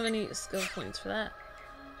 I don't have any skill points for that.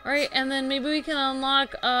 Alright, and then maybe we can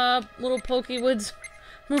unlock little Pokewood's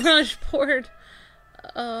Mirage board.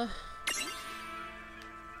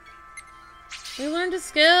 We learned a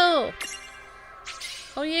skill!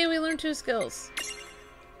 Oh yay, we learned 2 skills.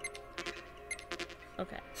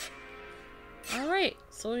 Okay. Alright,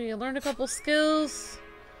 so we learned a couple skills.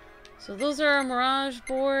 So those are our Mirage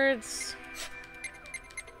boards.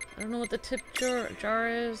 I don't know what the tip jar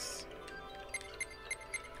is.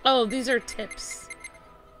 Oh, these are tips.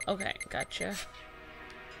 Okay, gotcha.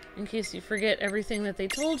 In case you forget everything that they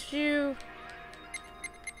told you.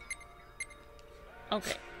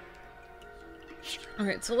 Okay.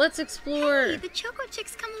 Alright, so let's explore. Hey, the Choco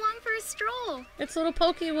Chicks come along for a stroll. It's little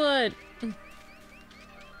Pokewood.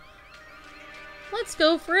 Let's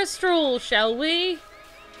go for a stroll, shall we?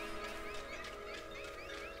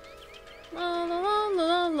 La la la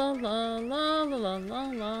la la la la la la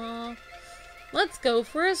la. Let's go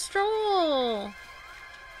for a stroll.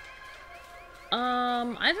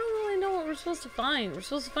 I don't really know what we're supposed to find. We're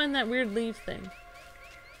supposed to find that weird leaf thing.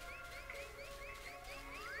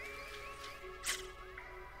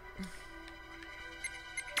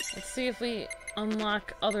 Let's see if we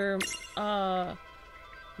unlock other,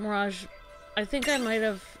 Mirage. I think I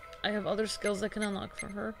have other skills I can unlock for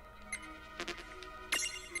her.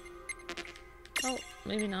 Oh,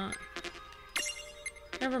 maybe not.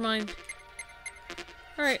 Never mind.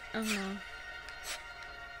 Alright,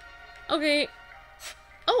 okay.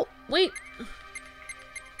 Oh, wait!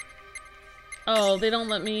 Oh, they don't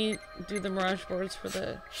let me do the Mirage boards for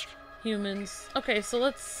the humans. Okay, so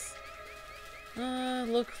let's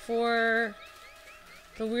look for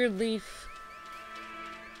the weird leaf.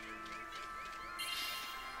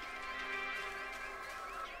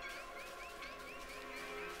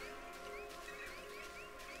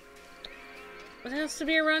 It has to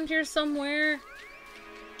be around here somewhere.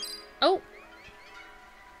 Oh!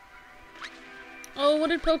 Oh, what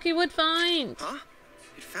did Pokewood find? Huh?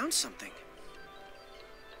 It found something.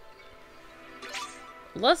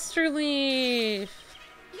 Luster leaf!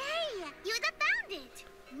 Yay! You found it!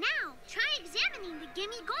 Now, try examining the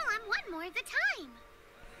Gimme Golem one more at a time.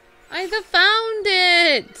 I found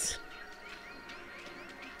it!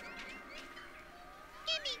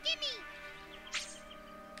 Gimme!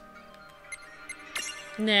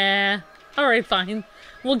 Nah. Alright, fine.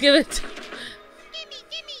 We'll give it. Gimme!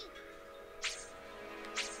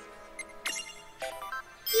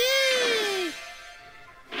 Yay!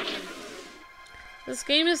 This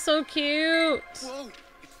game is so cute. Whoa!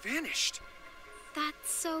 It vanished.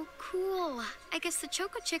 That's so cool. I guess the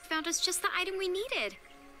Choco Chick found us just the item we needed.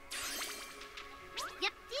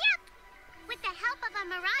 Yep. With the help of a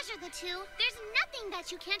Mirage or the two, there's nothing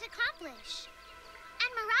that you can't accomplish.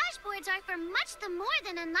 And Mirage boards are for much the more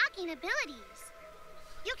than unlocking abilities.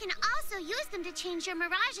 You can also use them to change your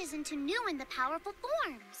Mirages into new and the powerful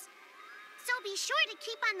forms. So be sure to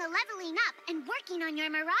keep on the leveling up and working on your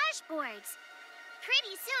Mirage boards.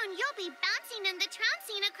 Pretty soon you'll be bouncing and the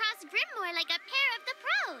trouncing across Grimmore like a pair of the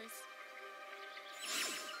pros.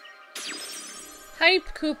 Hype,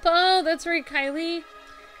 Koopa. That's right, Kylie.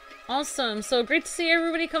 Awesome. So great to see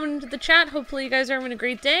everybody coming into the chat. Hopefully you guys are having a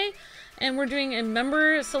great day. And we're doing a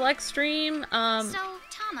member select stream. So,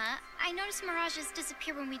 Tama, I noticed Mirages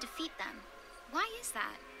disappear when we defeat them. Why is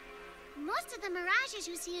that? Most of the Mirages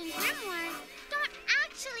you see in Grimoire don't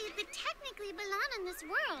actually technically belong in this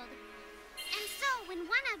world. And so, when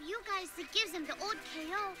one of you guys gives them the old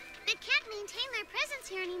KO, they can't maintain their presence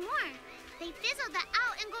here anymore. They fizzle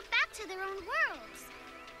out and go back to their own worlds.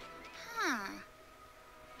 Huh.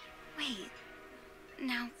 Wait.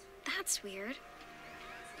 Now, that's weird.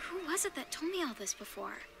 Who was it that told me all this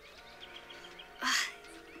before?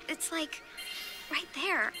 It's like right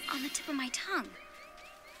there on the tip of my tongue.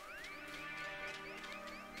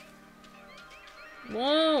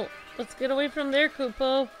 Whoa! Let's get away from there,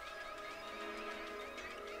 Koopa.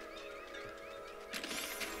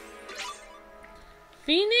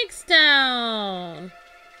 Phoenix Down!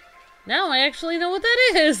 Now I actually know what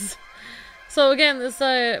that is! So again, this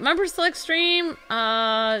member select stream,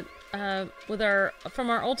 with from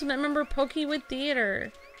our ultimate member Pokewood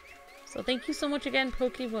Theater. So thank you so much again,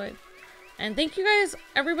 Pokewood, and thank you guys,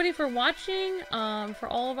 everybody, for watching. For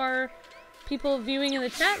all of our people viewing in the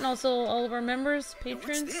chat, and also all of our members,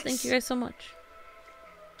 patrons. Thank you guys so much.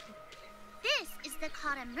 This is the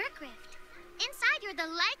called a Murkrift. Inside, you're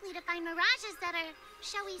likely to find Mirages that are,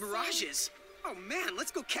 shall we say... Mirages? Oh man,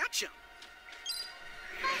 let's go catch them.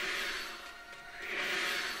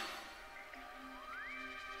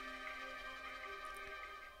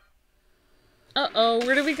 Uh-oh,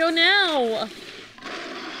 where do we go now?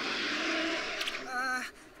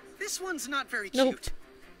 This one's not very Nope. cute.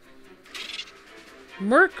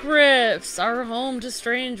 Murkrifts, our home to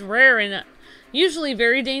strange, rare, and usually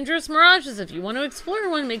very dangerous mirages. If you want to explore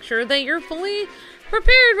one, make sure that you're fully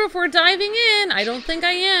prepared before diving in. I don't think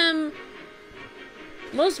I am.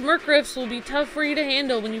 Most Murkrifts will be tough for you to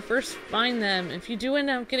handle when you first find them. If you do end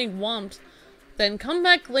up getting whomped, then come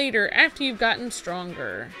back later after you've gotten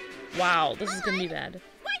stronger. Wow, this is gonna be bad.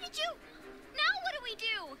 Why did you... Now what do we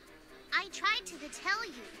do? I tried to tell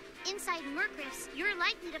you. Inside Murkrifts, you're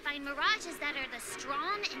likely to find mirages that are the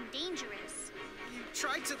strong and dangerous. You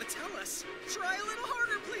tried to tell us. Try a little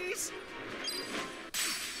harder, please.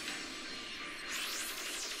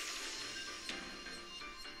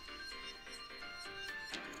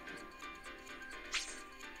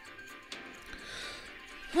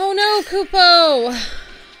 Oh no, Kupo!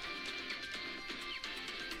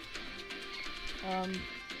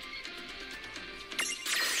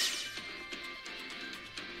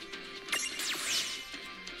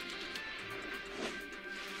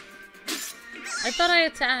 I thought I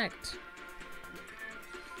attacked.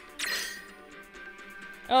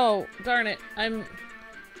 Oh, darn it. I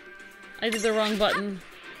did the wrong button.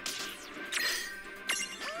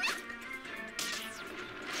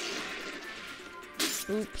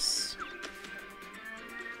 Oops.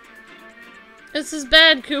 This is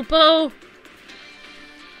bad, Kupo!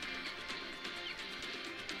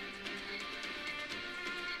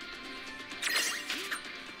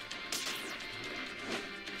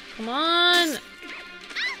 Come on!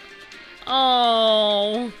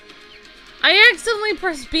 Oh. I accidentally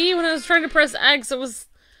pressed B when I was trying to press X. I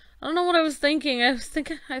don't know what I was thinking. I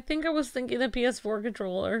think I was thinking the PS4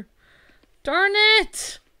 controller. Darn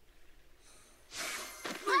it!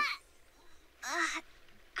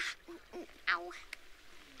 Ow.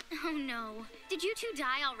 Oh no. Did you two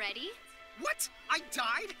die already? What? I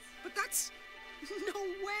died? But that's... no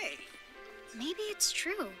way. Maybe it's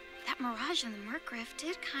true. That mirage in the Murkrift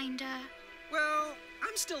did kinda... Well,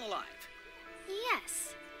 I'm still alive.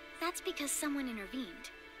 Yes. That's because someone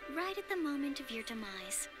intervened. Right at the moment of your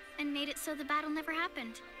demise. And made it so the battle never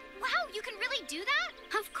happened. Wow, you can really do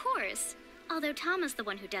that? Of course. Although Tama's the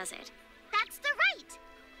one who does it. That's the right.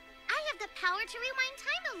 I have the power to rewind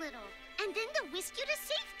time a little, and then to whisk you to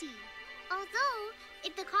safety. Although,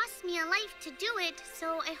 it costs me a life to do it,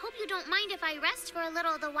 so I hope you don't mind if I rest for a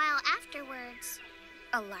little the while afterwards.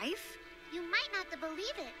 A life? You might not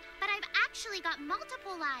believe it, but I've actually got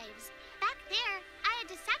multiple lives. Back there, I had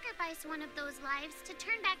to sacrifice one of those lives to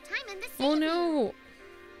turn back time in the city. Oh no!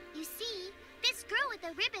 You see, this girl with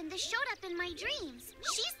the ribbon that showed up in my dreams,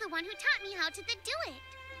 she's the one who taught me how to do it.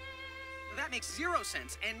 That makes zero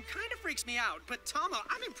sense and kind of freaks me out, but Tama,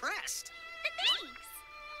 I'm impressed. Thanks!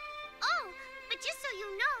 Oh, but just so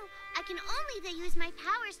you know, I can only use my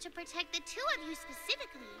powers to protect the two of you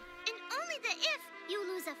specifically. And only if you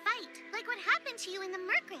lose a fight, like what happened to you in the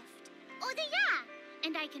Murkrift. Oh, yeah!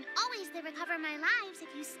 And I can always recover my lives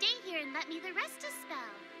if you stay here and let me rest a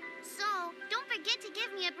spell. So, don't forget to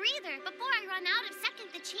give me a breather before I run out of second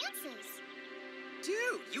the chances.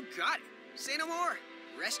 Dude, you got it. Say no more.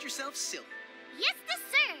 Rest yourself silly. Yes,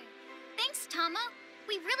 sir. Thanks, Tama.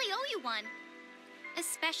 We really owe you one.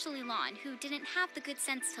 Especially Lann, who didn't have the good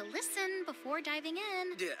sense to listen before diving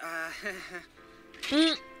in.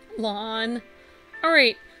 Lann.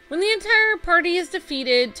 Alright, when the entire party is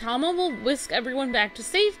defeated, Tama will whisk everyone back to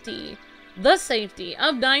safety. The safety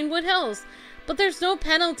of Ninewood Hills. But there's no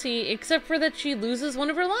penalty except for that she loses one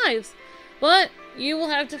of her lives. But you will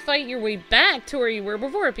have to fight your way back to where you were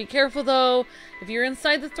before. Be careful though. If you're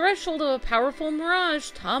inside the threshold of a powerful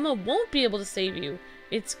mirage, Tama won't be able to save you.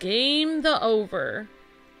 It's game over.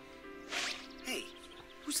 Hey,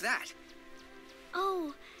 who's that?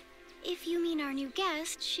 Oh, if you mean our new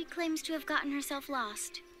guest, she claims to have gotten herself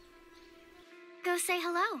lost. Go say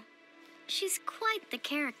hello. She's quite the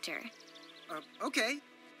character. Okay.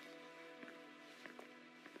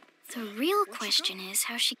 The real question is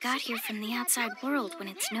how she got here from the outside world when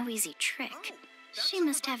it's no easy trick. She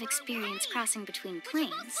must have experience crossing between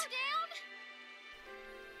planes.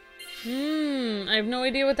 I have no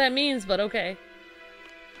idea what that means, but okay.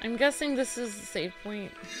 I'm guessing this is the save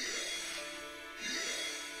point.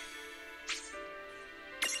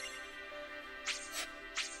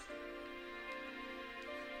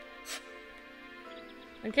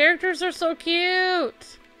 The characters are so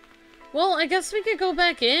cute! Well, I guess we could go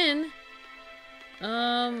back in.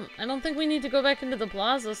 I don't think we need to go back into the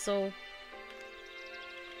plaza, so...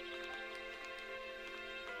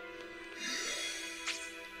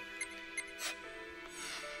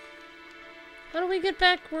 How do we get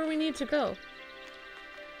back where we need to go?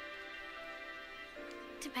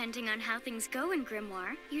 Depending on how things go in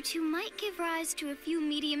Grimoire, you two might give rise to a few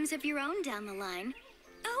mediums of your own down the line.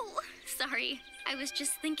 Oh, sorry. I was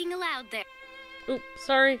just thinking aloud there. Oop,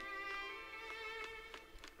 sorry.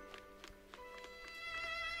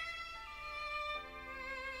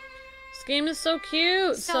 This game is so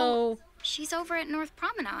cute. So she's over at North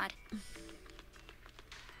Promenade.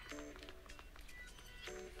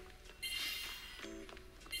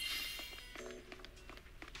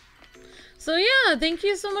 So yeah, thank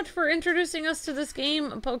you so much for introducing us to this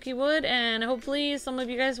game, Pokewood, and hopefully some of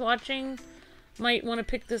you guys watching might want to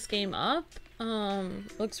pick this game up.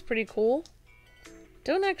 Looks pretty cool.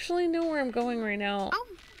 Don't actually know where I'm going right now. Oh,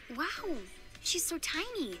 wow. She's so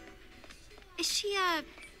tiny. Is she,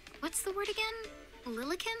 what's the word again?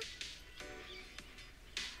 Lilican?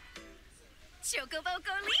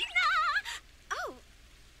 Chocobocolina! Oh.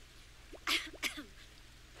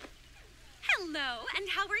 Hello, and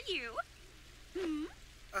how are you?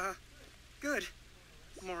 Good.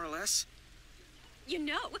 More or less. You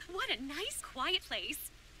know, what a nice, quiet place.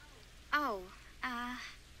 Oh,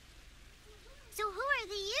 So who are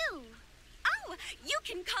the you? Oh, you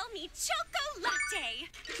can call me Chocolate.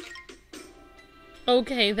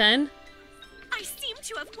 Okay then. I seem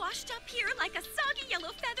to have washed up here like a soggy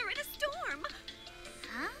yellow feather in a storm.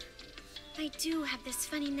 huh? I do have this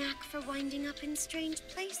funny knack for winding up in strange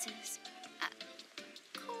places.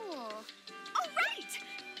 Cool. All right.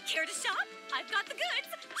 Care to shop? I've got the goods.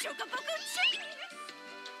 Chocoboco ching!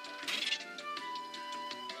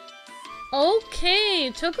 Okay,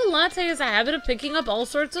 Chocolate has a habit of picking up all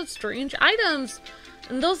sorts of strange items.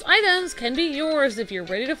 And those items can be yours if you're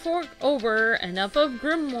ready to fork over enough of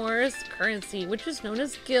Grimoire's currency, which is known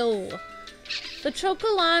as Gil. The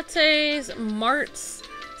Chocolate's Mart's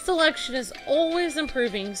selection is always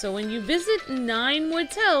improving, so when you visit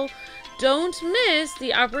Ninewood Hill, don't miss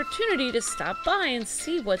the opportunity to stop by and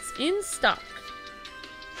see what's in stock.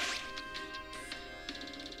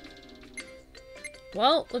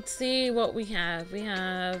 Well, let's see what we have. We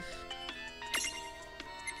have...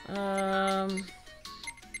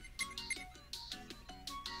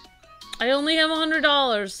 I only have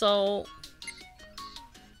 $100, so...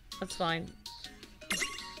 that's fine.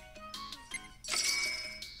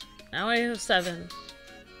 Now I have 7.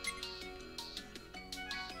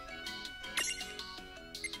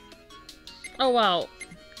 Oh, wow.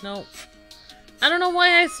 Nope. I don't know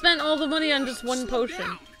why I spent all the money on just one Slow potion.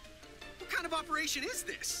 down. What kind of operation is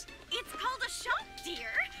this? It's called a shop,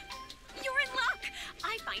 dear. You're in luck.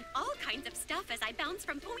 I find all kinds of stuff as I bounce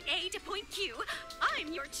from point A to point Q.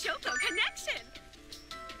 I'm your Choco connection.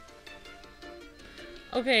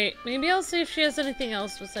 Okay, maybe I'll see if she has anything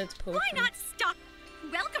else besides potion. Why not stop?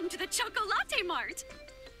 Welcome to the Chocolate Mart.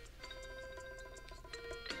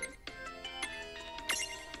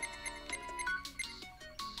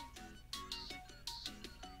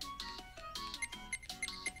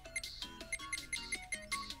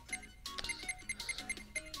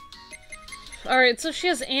 Alright, so she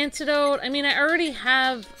has antidote. I mean, I already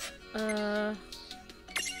have,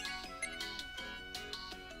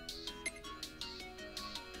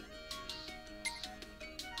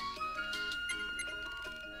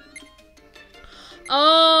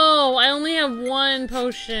 oh, I only have 1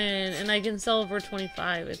 potion, and I can sell it for 25,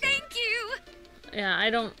 I think. Thank you. Yeah, I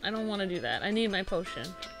don't want to do that. I need my potion.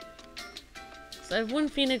 So I have 1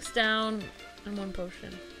 Phoenix down and 1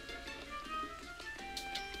 potion.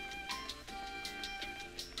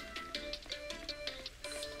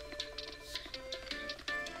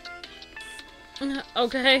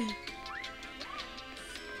 Okay.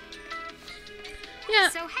 Yeah,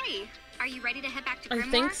 So, hey, are you ready to head back to Grimoire? I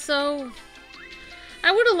think so.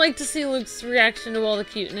 I would have liked to see Luke's reaction to all the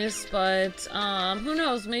cuteness, but who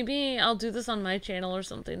knows? Maybe I'll do this on my channel or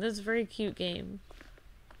something. This is a very cute game.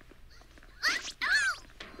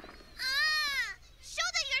 Show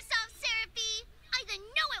that yourself, Seraphie. I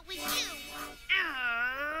didn't know it was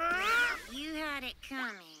you. You had it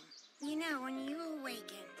coming. You know, when you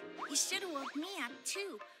awakened, you should have woke me up,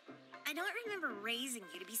 too. I don't remember raising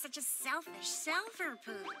you to be such a selfish self-poo.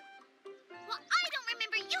 Well, I don't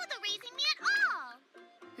remember you raising me at all.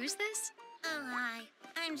 Who's this? Oh, hi.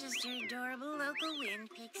 I'm just your adorable local wind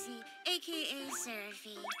pixie, a.k.a.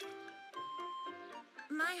 Seraphie.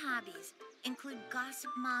 My hobbies include gossip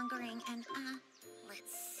mongering and,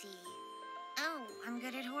 let's see. Oh, I'm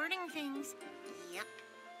good at hoarding things. Yep.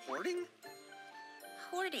 Hoarding?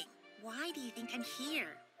 Hoarding. Why do you think I'm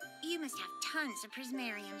here? You must have tons of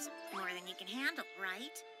prismariums. More than you can handle,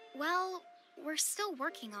 right? Well, we're still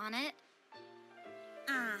working on it.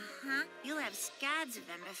 Uh-huh. You'll have scads of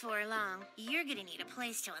them before long. You're gonna need a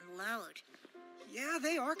place to unload. Yeah,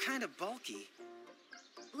 they are kind of bulky.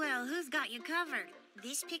 Well, who's got you covered?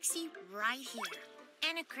 This pixie right here.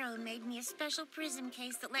 Anachrome made me a special prism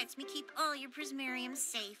case that lets me keep all your prismariums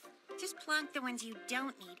safe. Just plonk the ones you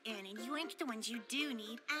don't need in and yoink the ones you do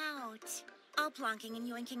need out. All plonking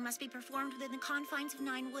and yoinking must be performed within the confines of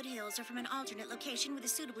 9 Wood Hills or from an alternate location with a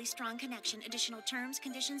suitably strong connection. Additional terms,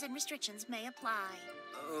 conditions, and restrictions may apply.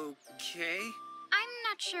 Okay. I'm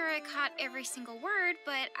not sure I caught every single word,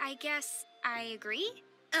 but I guess I agree.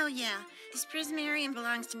 Oh yeah, this Prismarium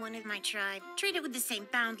belongs to one of my tribe. Treat it with the same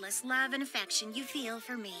boundless love and affection you feel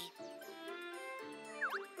for me.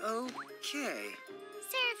 Okay.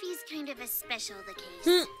 Seraphi's kind of a special the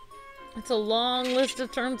case. It's a long list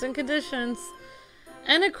of terms and conditions.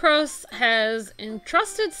 Anacros has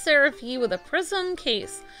entrusted Seraphi with a prism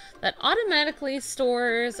case that automatically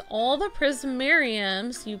stores all the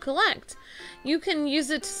Prismariums you collect. You can use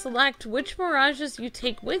it to select which Mirages you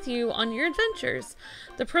take with you on your adventures.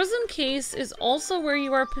 The prism case is also where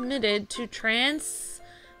you are permitted to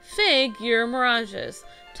transfig your Mirages.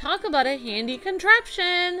 Talk about a handy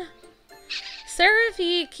contraption!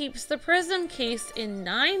 Seraphi keeps the prism case in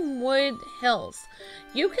 9 Wood Hills.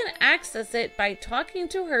 You can access it by talking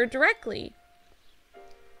to her directly.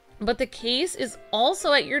 But the case is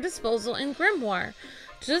also at your disposal in Grimoire.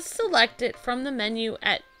 Just select it from the menu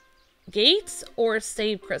at Gates or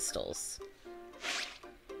Save Crystals.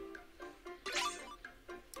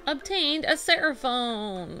 Obtained a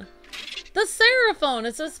Seraphone. The Seraphone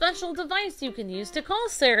is a special device you can use to call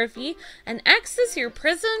Seraphi and access your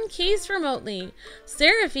prism keys remotely.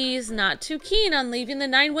 Seraphi is not too keen on leaving the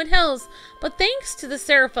 9 Wood Hills, but thanks to the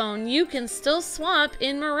Seraphone, you can still swap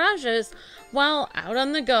in Mirages while out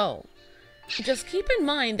on the go. Just keep in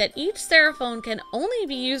mind that each Seraphone can only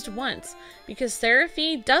be used once, because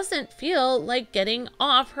Seraphi doesn't feel like getting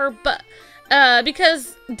off her butt.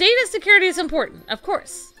 Because data security is important, of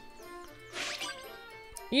course.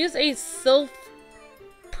 Use a Sylph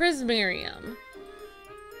Prismarium.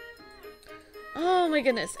 Oh my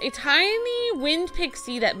goodness. A tiny wind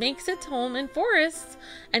pixie that makes its home in forests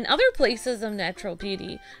and other places of natural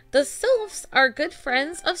beauty. The Sylphs are good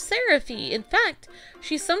friends of Seraphi. In fact,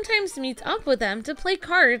 she sometimes meets up with them to play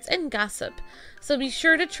cards and gossip. So be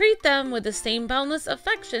sure to treat them with the same boundless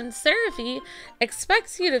affection Seraphi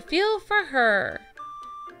expects you to feel for her.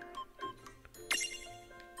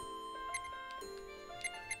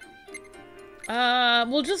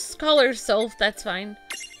 We'll just call her Sylph, that's fine.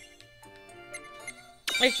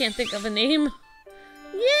 I can't think of a name.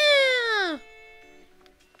 Yeah!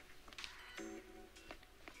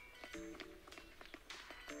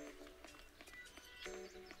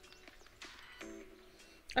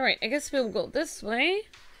 Alright, I guess we'll go this way.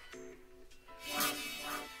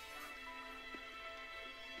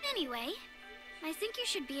 Anyway, I think you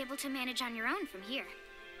should be able to manage on your own from here.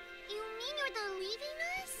 You mean you're the leaving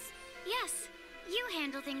us? Yes, you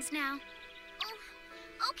handle things now.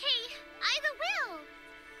 Oh, okay, I will.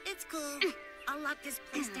 It's cool. I'll lock this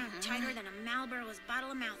place down tighter than a Marlboro's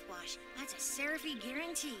bottle of mouthwash. That's a Seraphi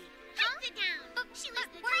guarantee. Sit down. She was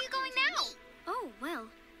Where are you going now? Oh, well,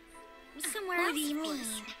 somewhere else. What do you of course.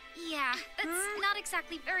 mean? Yeah, that's not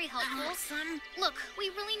exactly very helpful. Awesome. Look, we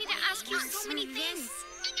really need to ask you so many things.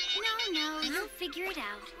 No, you'll figure it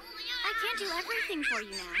out. I can't do everything for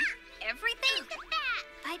you now. Everything?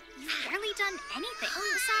 But you've barely done anything.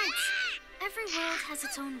 Besides, every world has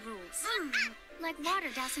its own rules. Like water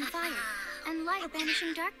dousing fire, and light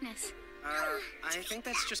banishing darkness. I think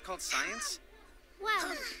that's just called science.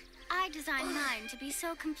 Well, I designed mine to be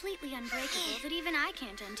so completely unbreakable that even I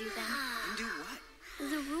can't undo them. Undo what?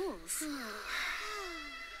 The rules.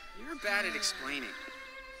 You're bad at explaining.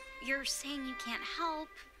 You're saying you can't help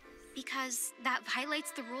because that violates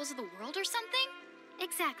the rules of the world or something?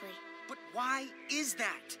 Exactly. But why is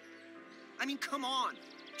that? I mean, come on.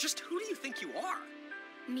 Just who do you think you are?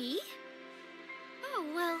 Me? Oh,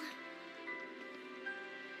 well,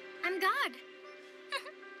 I'm God.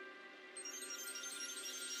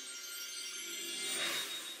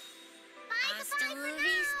 Hasta la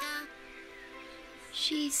vista.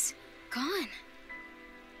 She's gone.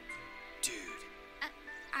 Dude.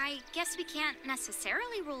 I guess we can't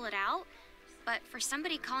necessarily rule it out, but for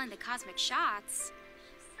somebody calling the cosmic shots,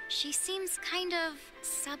 she seems kind of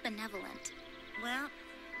sub-benevolent. Well,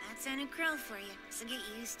 that's Anna Crow for you, so get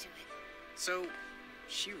used to it. So,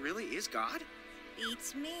 she really is God?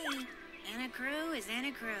 Beats me. Anna Crow is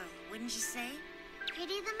Anna Crow, wouldn't you say?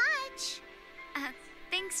 Pretty the much.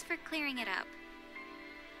 Thanks for clearing it up.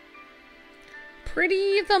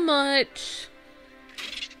 Pretty the much.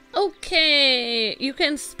 Okay, you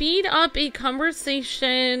can speed up a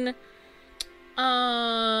conversation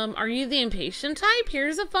Are you the impatient type?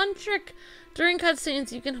 Here's a fun trick. During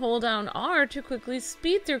cutscenes, you can hold down R to quickly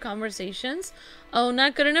speed through conversations. Oh,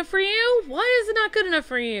 not good enough for you? Why is it not good enough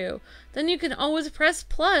for you? Then you can always press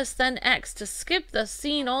plus, then X to skip the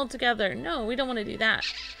scene altogether. No, we don't want to do that.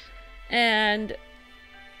 And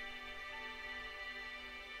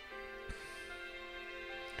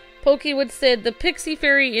Pokewood said the Pixie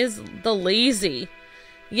Fairy is the lazy.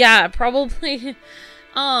 Yeah, probably.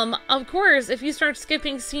 Of course, if you start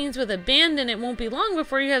skipping scenes with abandon, it won't be long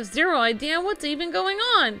before you have zero idea what's even going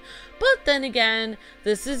on. But then again, if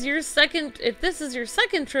this is your second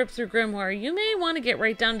trip through Grimoire, you may want to get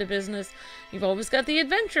right down to business. You've always got the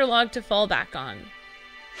adventure log to fall back on.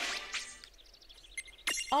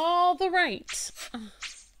 All the right.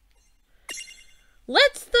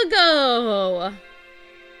 Let's go.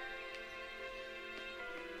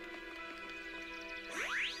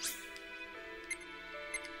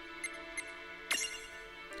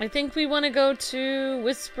 I think we want to go to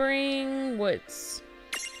Whispering Woods.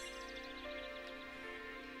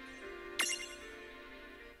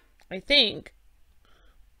 I think.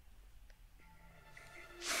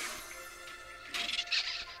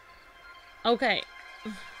 Okay.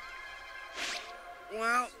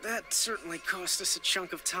 Well, that certainly cost us a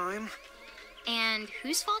chunk of time. And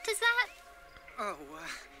whose fault is that? Oh,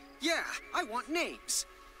 yeah, I want names.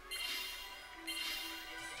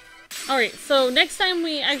 Alright, so next time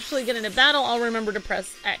we actually get in a battle, I'll remember to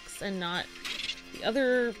press X and not the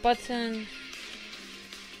other button.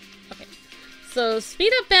 Okay, so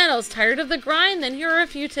speed up battles. Tired of the grind? Then here are a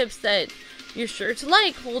few tips that you're sure to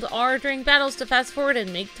like. Hold R during battles to fast forward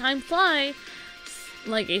and make time fly.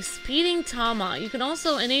 Like a speeding Tama. You can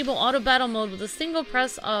also enable auto battle mode with a single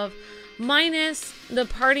press of minus. The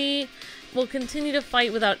party will continue to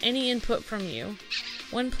fight without any input from you.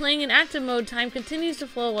 When playing in active mode, time continues to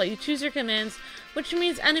flow while you choose your commands, which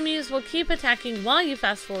means enemies will keep attacking while you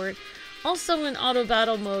fast forward. Also in auto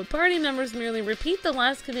battle mode, party members merely repeat the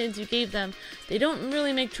last commands you gave them. They don't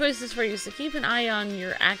really make choices for you, so keep an eye on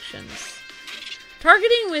your actions.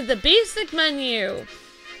 Targeting with the basic menu.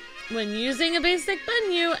 When using a basic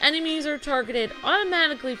menu, enemies are targeted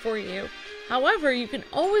automatically for you. However, you can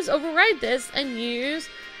always override this and use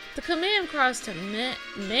the command cross to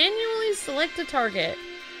manually select a target.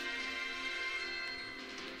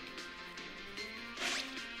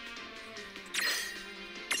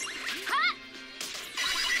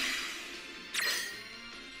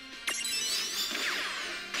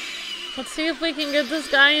 Let's see if we can get this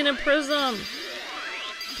guy in a prism.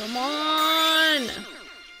 Come on!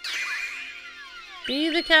 Be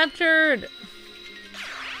the captured!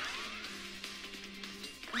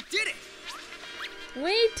 We did it!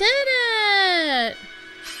 We did it!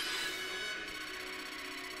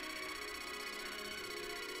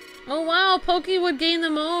 Oh wow, Pokewood gained the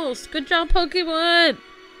most. Good job, Pokewood!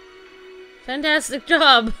 Fantastic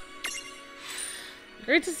job!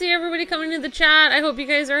 Great to see everybody coming to the chat. I hope you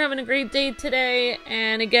guys are having a great day today.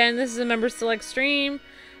 And again, this is a member select stream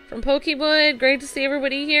from Pokewood. Great to see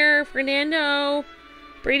everybody here. Fernando,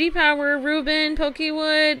 Brady Power, Ruben,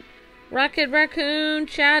 Pokewood, Rocket Raccoon,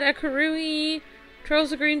 Chad Akarui,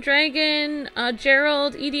 Trolls of Green Dragon,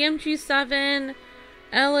 Gerald, EDMG7,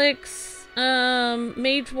 Alex,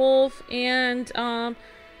 Mage Wolf, and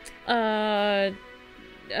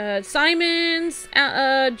Simons,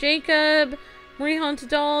 Jacob, Marie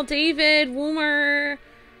Huntadal, David, Woomer,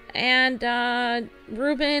 and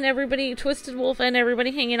Ruben, everybody, Twisted Wolf, and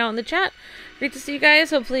everybody hanging out in the chat. Great to see you guys.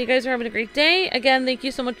 Hopefully you guys are having a great day. Again, thank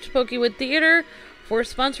you so much to Pokewood Theater for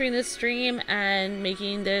sponsoring this stream and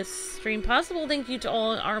making this stream possible. Thank you to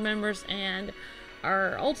all our members and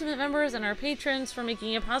our Ultimate members and our patrons for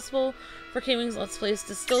making it possible for K-Wings Let's Plays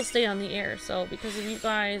to still stay on the air. So because of you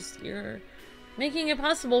guys, you're making it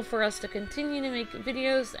possible for us to continue to make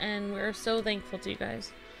videos, and we're so thankful to you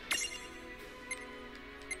guys.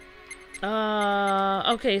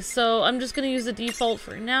 Okay, so I'm just gonna use the default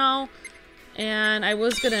for now, and I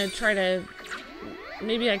was gonna try to,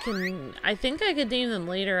 maybe I think I could name them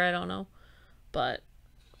later, I don't know, but,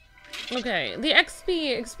 okay. The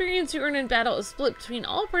XP experience you earn in battle is split between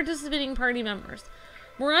all participating party members.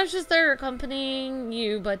 Mirages that are accompanying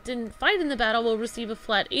you but didn't fight in the battle will receive a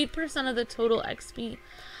flat 8% of the total XP.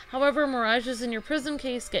 However, Mirages in your Prism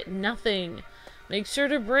case get nothing. Make sure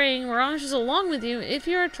to bring Mirages along with you if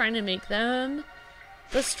you are trying to make them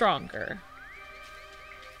the stronger.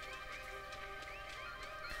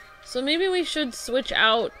 So maybe we should switch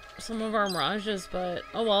out some of our Mirages, but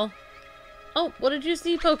oh well. Oh, what did you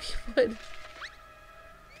see, Pokewood?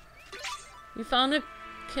 You found a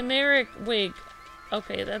chimeric wig.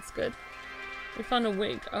 Okay, that's good. We found a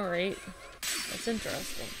wig. Alright. That's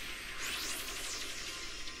interesting.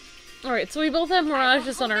 Alright, so we both have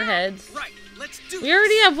Mirages on our heads. Right, let's do We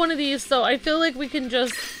already have one of these, so I feel like we can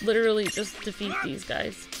just literally just defeat these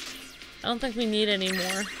guys. I don't think we need any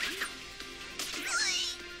more.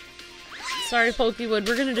 Sorry, Pokewood,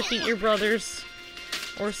 we're gonna defeat your brothers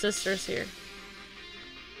or sisters here.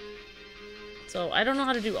 So, I don't know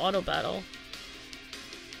how to do auto battle.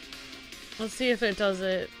 Let's see if it does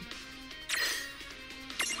it.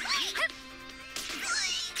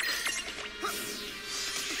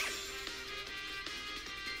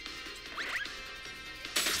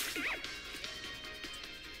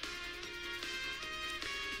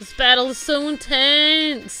 This battle is so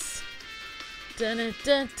intense! Dun dun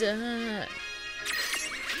dun dun.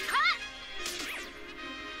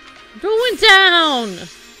 Going down!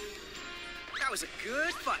 That was a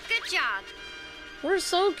good fight. Good job. We're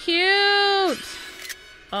so cute!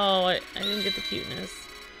 Oh, I didn't get the cuteness.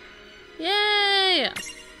 Yay!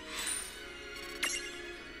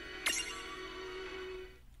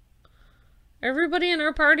 Everybody in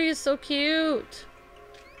our party is so cute.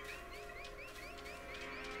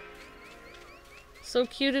 So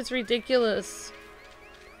cute, it's ridiculous.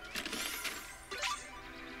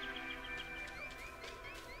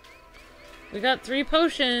 We got 3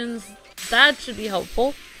 potions. That should be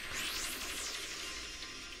helpful.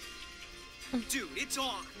 Dude, it's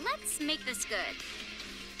on. Let's make this good.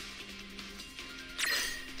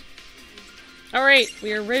 Alright,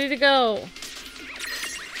 we are ready to go.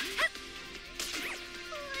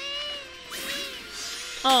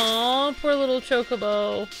 Aw, poor little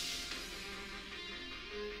Chocobo.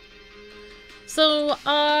 So,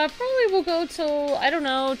 probably we'll go till, I don't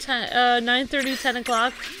know, 9:30, 10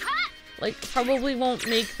 o'clock. Like, probably won't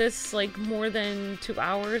make this, like, more than 2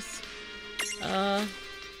 hours.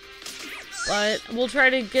 But we'll try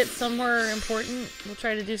to get somewhere important. We'll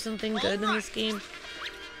try to do something good in this game.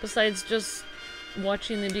 Besides just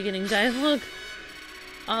watching the beginning dialogue.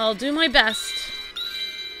 I'll do my best.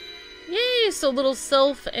 Yay! So little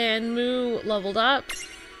Sylph and Moo leveled up.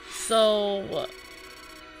 So...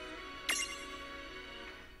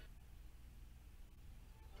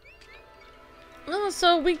 Oh,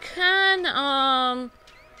 so we can, I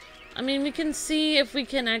mean, we can see if we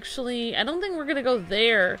can actually... I don't think we're gonna go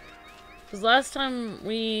there. Because last time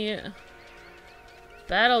we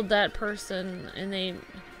battled that person and they...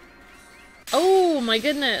 Oh my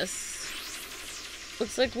goodness!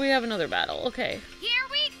 Looks like we have another battle. Okay. Here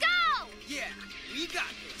we go! Yeah, we got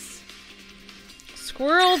this.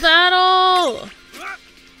 Squirrel battle!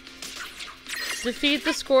 Defeat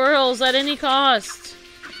the squirrels at any cost.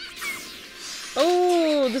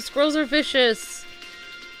 Oh, the squirrels are vicious.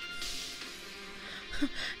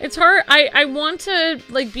 It's hard. I want to,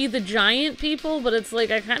 like, be the giant people, but it's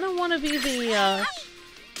like, I kind of want to be the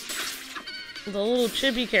little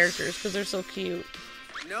chibi characters, because they're so cute.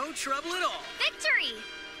 No trouble at all. Victory!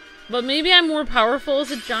 But maybe I'm more powerful as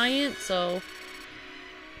a giant, so...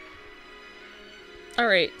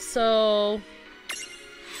 Alright, so...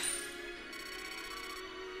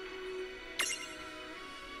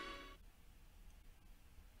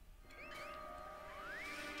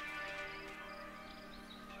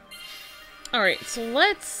 Alright, so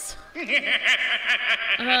let's...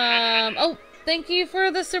 oh, thank you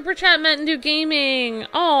for the super chat, Matt and Do Gaming.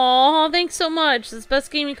 Aw, thanks so much. This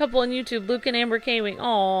best gaming couple on YouTube, Luke and Amber Gaming.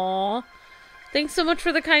 Aw. Thanks so much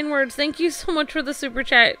for the kind words. Thank you so much for the super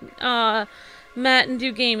chat, Matt and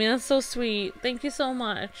Do Gaming. That's so sweet. Thank you so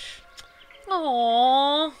much.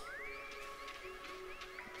 Aw.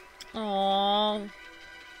 Aw.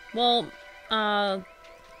 Well,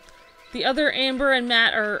 the other Amber and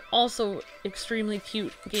Matt are also extremely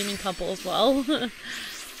cute gaming couple as well.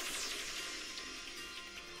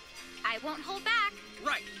 I won't hold back.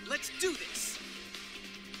 Right, let's do this.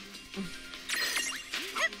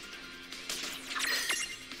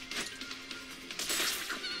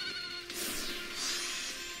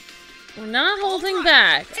 We're not holding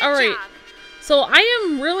back. Alright. So I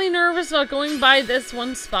am really nervous about going by this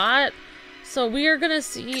one spot. So we are gonna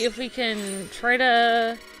see if we can try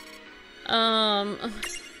to...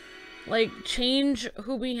 like, change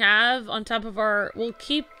who we have on top of our... We'll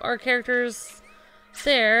keep our characters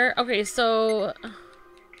there. Okay, so...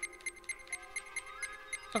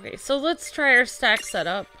 Okay, so let's try our stack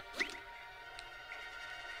setup.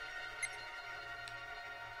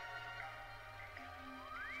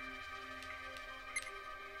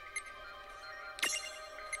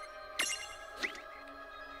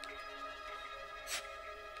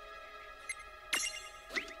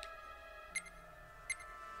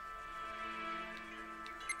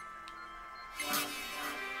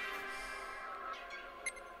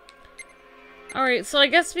 Alright, so I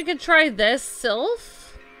guess we could try this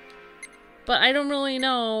Sylph. But I don't really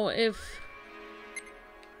know if...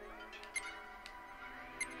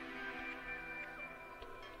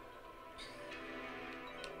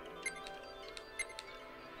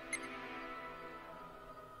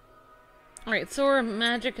 Alright, so our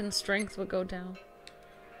magic and strength would go down.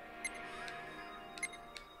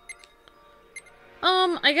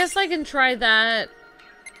 I guess I can try that.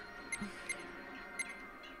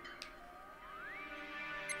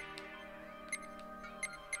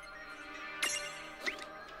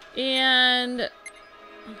 And...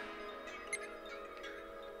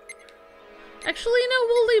 Actually, no,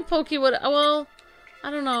 we'll leave Pokewood. Well,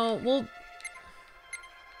 I don't know.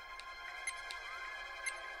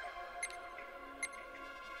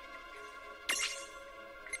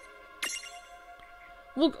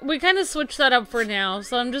 We kind of switched that up for now,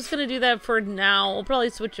 so I'm just gonna do that for now. We'll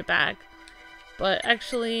probably switch it back. But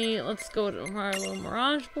actually, let's go to our little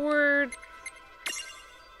Mirage board.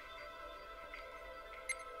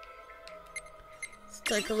 Let's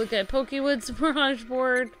take a look at Pokewood's Mirage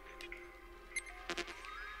board.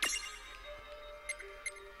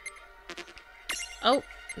 Oh,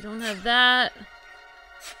 we don't have that.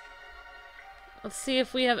 Let's see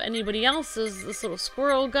if we have anybody else's. This little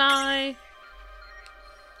squirrel guy.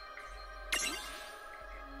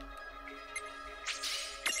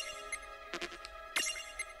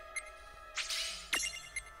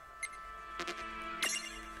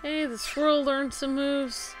 Okay, the squirrel learned some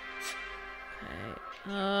moves. Okay,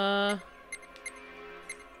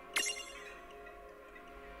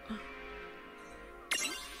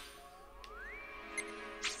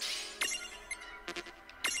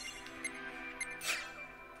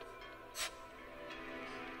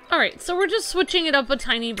 Alright, so we're just switching it up a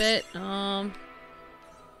tiny bit. I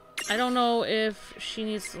don't know if she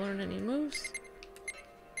needs to learn any moves.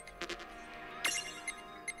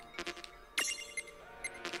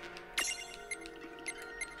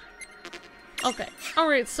 Okay.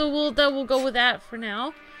 Alright, so we'll go with that for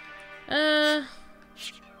now. Alright,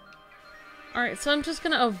 so I'm just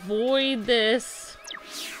gonna avoid this.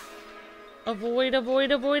 Avoid.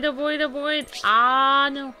 Ah,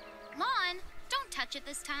 no. Lann, don't touch it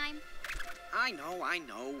this time. I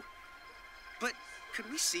know. But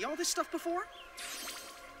could we see all this stuff before?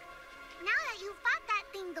 Now that you've fought that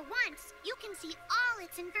thing the once, you can see all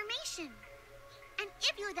its information. And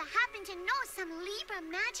if you happen to know some Libra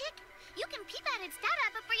magic, you can peep at its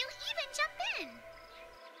data before you even jump in.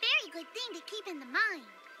 Very good thing to keep in the mind.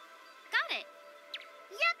 Got it.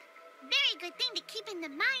 Yep, very good thing to keep in the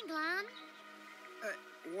mind, Lann.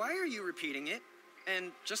 Why are you repeating it?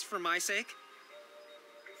 And just for my sake?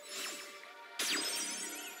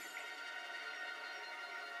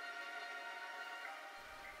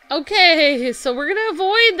 Okay, so we're gonna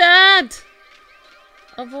avoid that.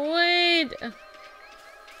 Avoid.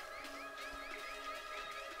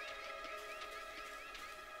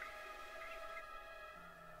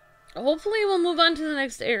 Hopefully we'll move on to the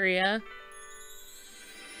next area.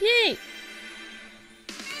 Yay!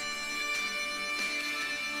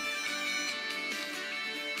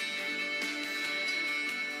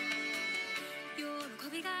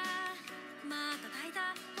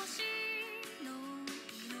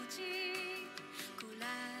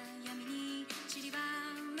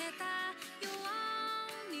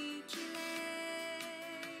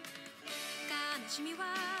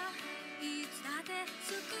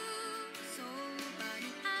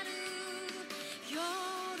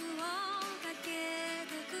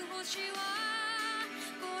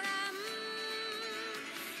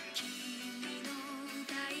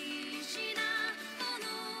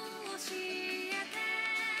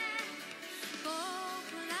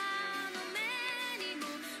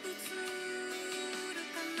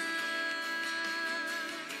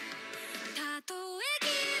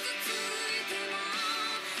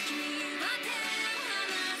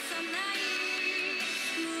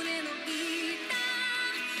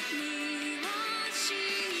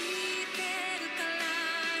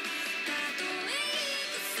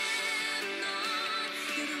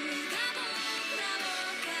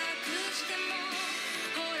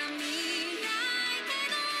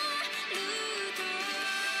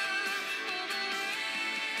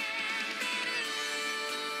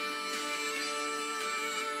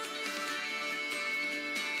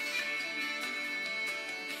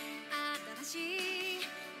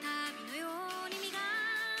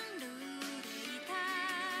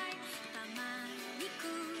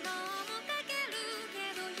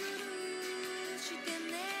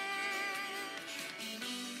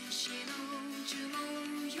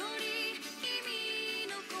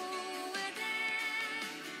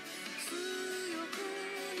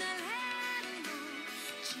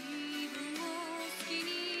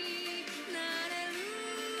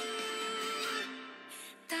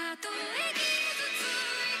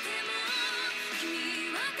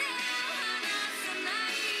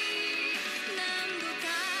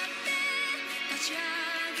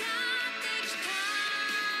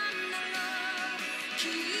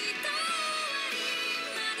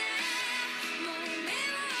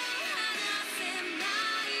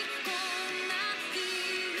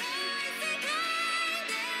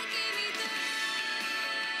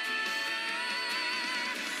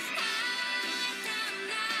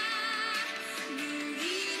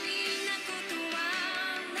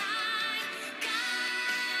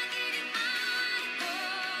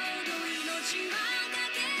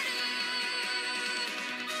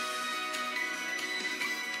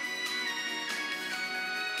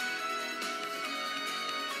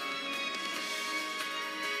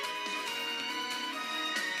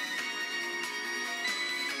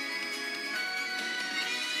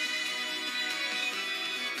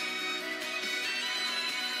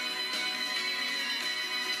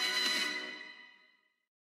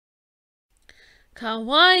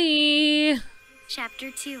 Kawaii!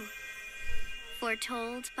 Chapter 2.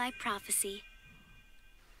 Foretold by Prophecy.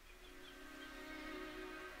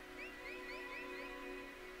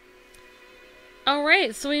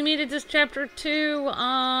 Alright, so we made it to chapter 2.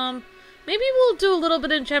 Maybe we'll do a little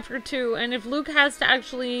bit in chapter 2, and if Luke has to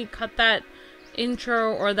actually cut that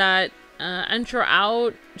intro or that intro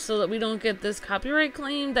out so that we don't get this copyright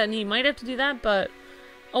claim, then he might have to do that, but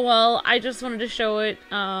oh well, I just wanted to show it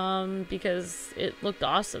because it looked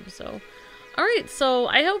awesome, so. Alright, so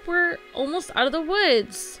I hope we're almost out of the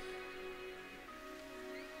woods.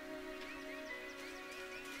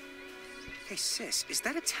 Hey, sis, is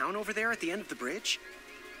that a town over there at the end of the bridge?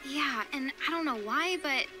 Yeah, and I don't know why,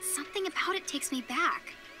 but something about it takes me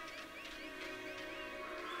back.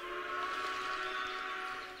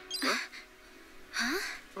 Huh? Huh?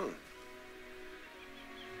 Oh.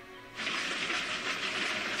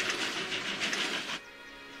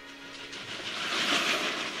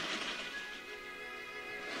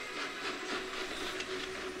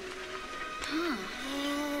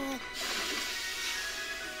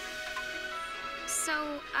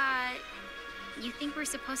 So, you think we're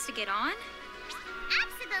supposed to get on?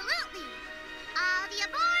 Absolutely! All the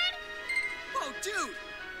aboard! Whoa, dude!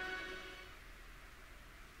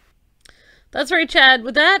 That's right, Chad.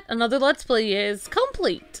 With that, another Let's Play is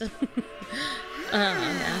complete.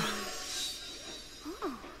 Yeah.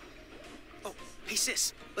 Oh, hey,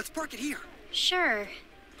 sis, let's park it here. Sure.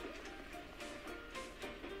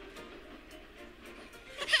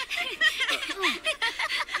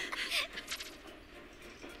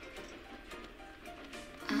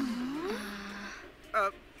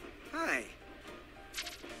 Hi.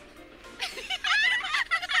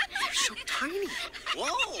 You're so tiny.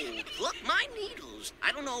 Whoa, pluck my needles.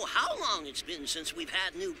 I don't know how long it's been since we've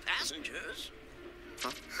had new passengers.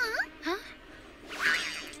 Huh?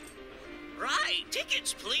 Right,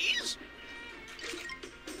 tickets, please.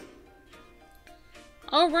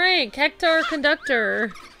 Alright, Cactar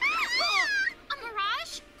Conductor. A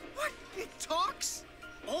mirage? What? It talks?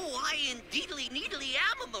 Oh, I indeedly needly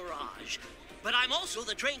am a mirage. But I'm also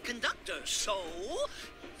the train conductor, so...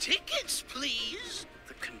 tickets, please.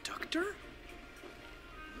 The conductor?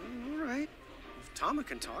 All right. If Tama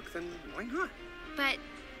can talk, then why not? But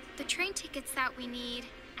the train tickets that we need...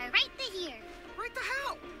 Right the here. Right the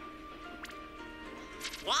hell?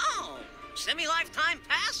 Wow, semi-lifetime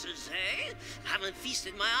passes, eh? Haven't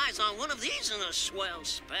feasted my eyes on one of these in a swell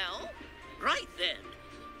spell. Right then,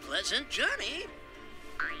 pleasant journey.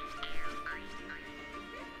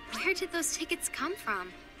 Where did those tickets come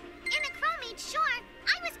from? In a crewmate shore,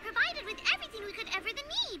 I was provided with everything we could ever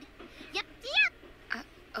need. Yep.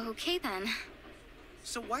 Okay then.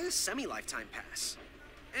 So why a semi-lifetime pass?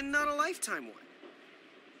 And not a lifetime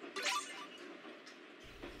one?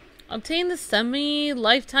 Obtain the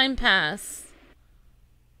semi-lifetime pass.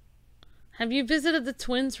 Have you visited the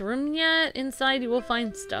twins' room yet? Inside you will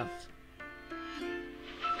find stuff.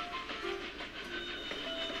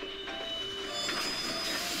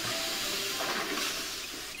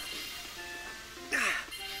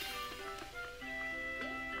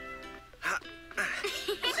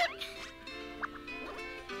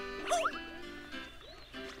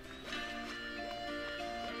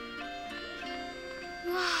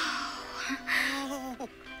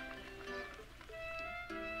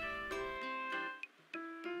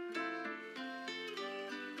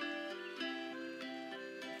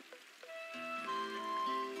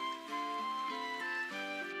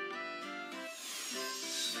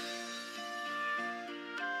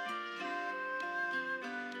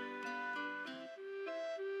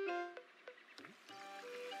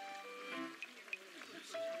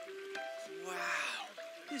 Wow,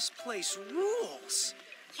 this place rules.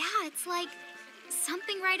 Yeah, it's like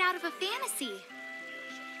something right out of a fantasy.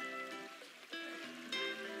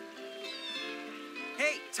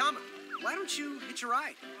 Hey, Tama, why don't you hitch a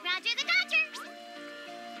ride? Roger the Dodger!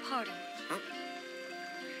 Pardon. Huh?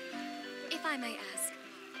 If I may ask,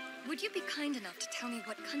 would you be kind enough to tell me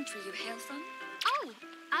what country you hail from? Oh,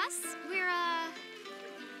 us? We're,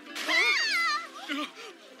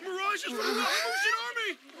 Mirages from the Bahamutian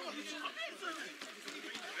Army!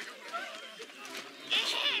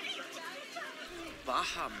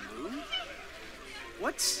 Bahamu?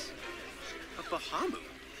 What's a Bahamu?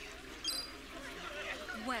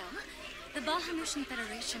 Well, the Bahamutian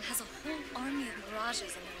Federation has a whole army of Mirages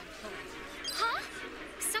in their employ. Huh?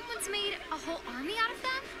 Someone's made a whole army out of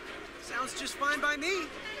them? Sounds just fine by me.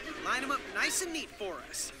 Line them up nice and neat for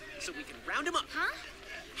us, so we can round them up. Huh?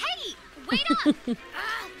 Hey, wait up!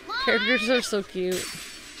 Characters are so cute.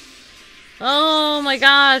 Oh my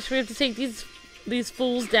gosh, we have to take these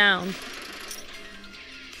fools down.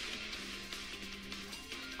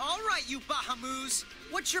 All right, you Bahamus.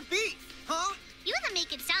 What's your beef, huh? You wanna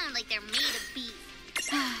make it sound like they're made of beef.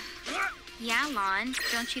 Yeah, Lann.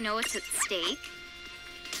 Don't you know what's at stake?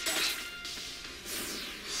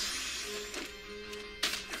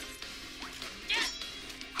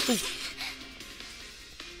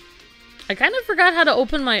 I kind of forgot how to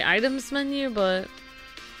open my items menu, but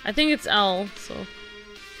I think it's L, so.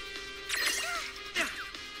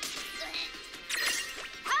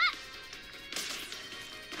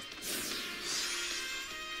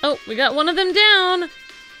 Oh, we got one of them down!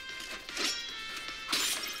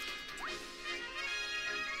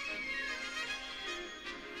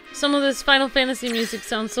 Some of this Final Fantasy music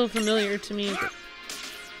sounds so familiar to me, but,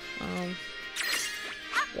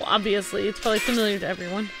 well, obviously, it's probably familiar to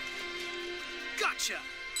everyone. Gotcha!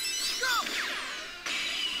 Go!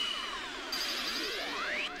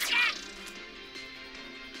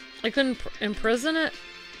 I couldn't imprison it?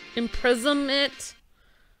 Imprison it?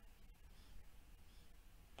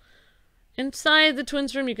 Inside the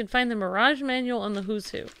twins' room, you can find the Mirage manual and the Who's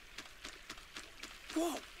Who.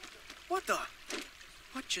 Whoa! What the?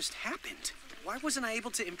 What just happened? Why wasn't I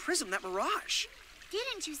able to imprison that Mirage?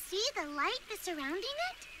 Didn't you see the light that's surrounding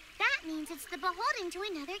it? That means it's the beholden to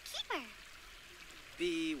another keeper.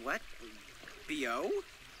 The what? B.O.?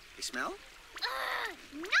 They smell?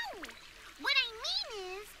 No! What I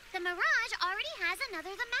mean is, the Mirage already has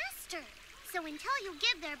another the master. So until you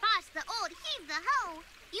give their boss the old heave the ho,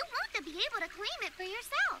 you won't be able to claim it for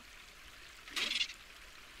yourself.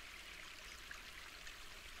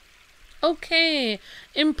 Okay.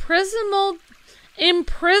 Imprisonable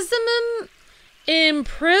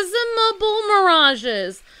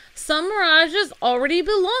Mirages. Some Mirages already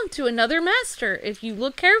belong to another master. If you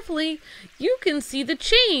look carefully, you can see the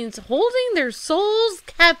chains holding their souls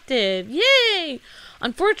captive. Yay!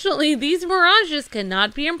 Unfortunately, these Mirages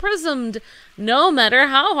cannot be imprisoned, no matter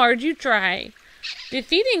how hard you try.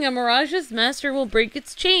 Defeating a Mirage's master will break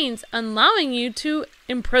its chains, allowing you to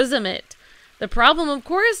imprison it. The problem, of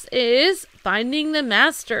course, is finding the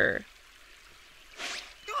master.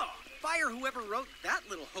 Oh, fire whoever wrote that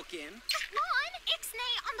little hook in. Lann,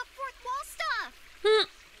 Ixnay on the fourth wall stuff!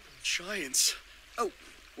 Giants. Oh,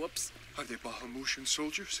 whoops. Are they Bahamutian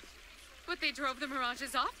soldiers? But they drove the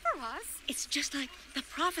Mirages off for us. It's just like the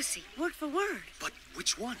prophecy, word for word. But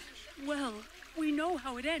which one? Well, we know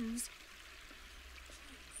how it ends.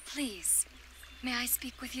 Please, may I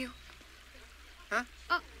speak with you? Huh?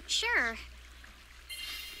 Oh, sure.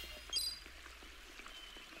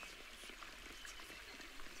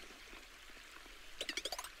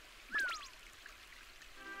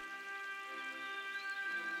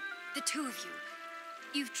 The two of you.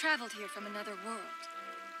 You've traveled here from another world.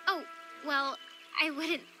 Oh, well, I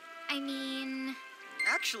wouldn't... I mean...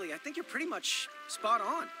 Actually, I think you're pretty much spot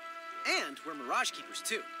on. And we're Mirage Keepers,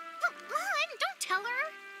 too. Lann, don't tell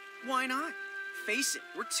her. Why not? Face it,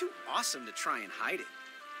 we're too awesome to try and hide it.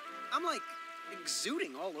 I'm like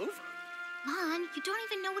exuding all over. Lann, you don't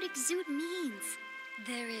even know what exude means.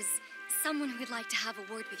 There is someone who would like to have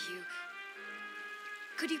a word with you.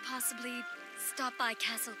 Could you possibly stop by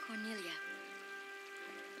Castle Cornelia?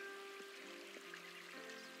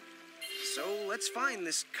 So let's find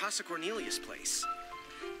this Casa Cornelius place.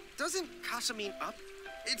 Doesn't Casa mean up?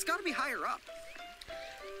 It's gotta be higher up.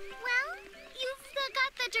 Well, you've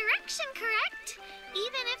got the direction correct,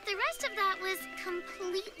 even if the rest of that was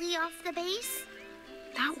completely off the base.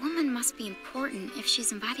 That woman must be important if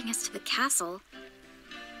she's inviting us to the castle.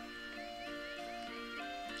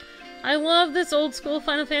 I love this old school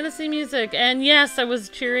Final Fantasy music, and yes, I was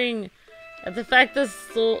cheering at the fact that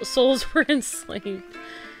souls were enslaved.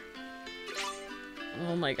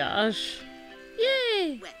 Oh my gosh.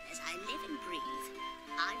 Yay! Well, as I live and breathe,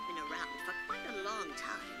 I've been around for quite a long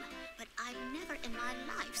time, but I I've never in my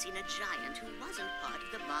life seen a giant who wasn't part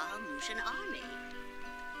of the Bahamutian army.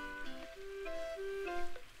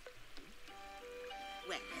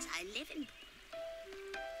 Whereas I live in...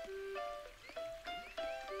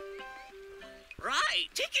 Right,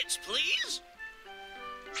 tickets, please.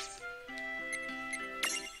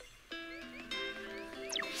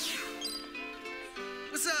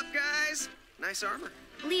 What's up, guys? Nice armor.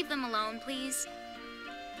 Leave them alone, please.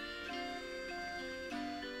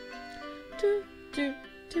 Do, do,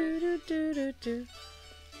 do, do, do, do, do.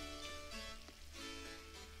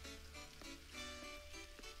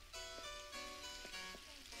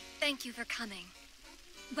 Thank you for coming.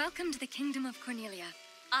 Welcome to the Kingdom of Cornelia.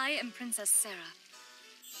 I am Princess Sarah.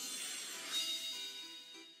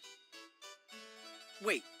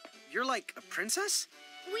 Wait, you're like a princess?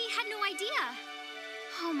 We had no idea.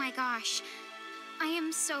 Oh my gosh. I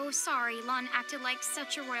am so sorry Lon acted like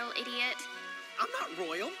such a royal idiot. I'm not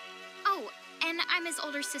royal. Oh, and I'm his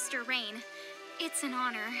older sister, Reynn. It's an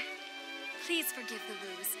honor. Please forgive the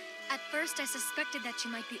ruse. At first, I suspected that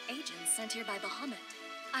you might be agents sent here by Bahamut.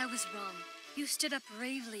 I was wrong. You stood up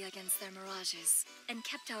bravely against their mirages and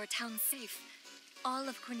kept our town safe. All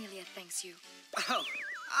of Cornelia thanks you. Oh,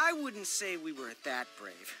 I wouldn't say we were that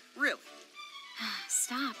brave. Really.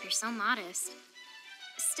 Stop, you're so modest.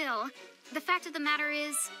 Still, the fact of the matter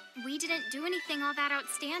is, we didn't do anything all that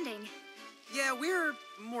outstanding. Yeah, we're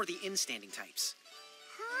more the in-standing types.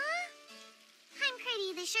 Huh? I'm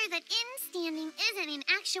pretty sure that in-standing isn't in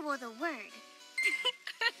actual the word.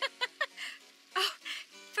 Oh,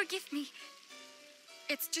 forgive me.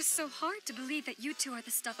 It's just so hard to believe that you two are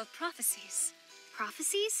the stuff of prophecies.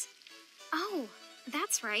 Prophecies? Oh,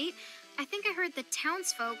 that's right. I think I heard the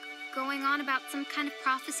townsfolk going on about some kind of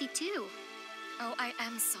prophecy too. Oh, I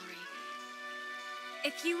am sorry.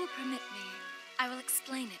 If you will permit me, I will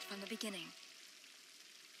explain it from the beginning.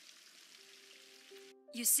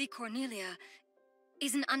 You see, Cornelia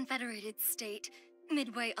is an unfederated state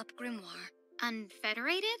midway up Grimoire.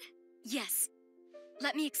 Unfederated? Yes.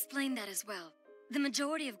 Let me explain that as well. The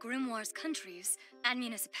majority of Grimoire's countries and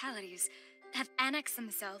municipalities have annexed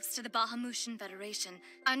themselves to the Bahamutian Federation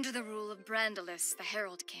under the rule of Brandalis, the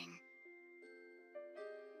Herald King.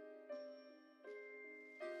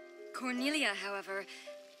 Cornelia, however,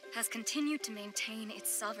 has continued to maintain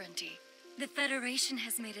its sovereignty. The Federation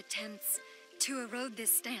has made attempts to erode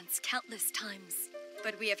this stance countless times,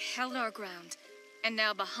 but we have held our ground, and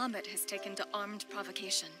now Bahamut has taken to armed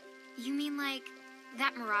provocation. You mean like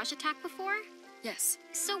that Mirage attack before? Yes.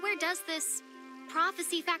 So where does this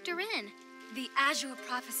prophecy factor in? The Azure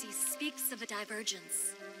Prophecy speaks of a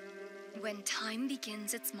divergence. When time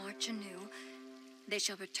begins its march anew, they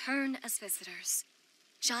shall return as visitors,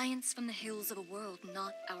 giants from the hills of a world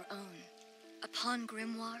not our own. Upon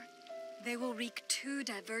Grimoire, they will wreak two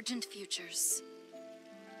divergent futures.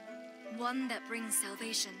 One that brings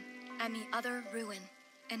salvation, and the other ruin,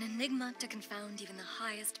 an enigma to confound even the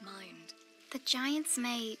highest mind. The giants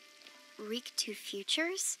may wreak two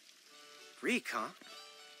futures? Reek, huh?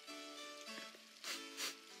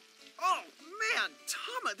 Oh, man,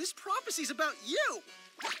 Tama, this prophecy's about you!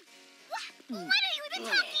 What are you even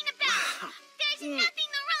talking about? There's nothing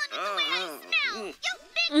wrong with the way I smell! You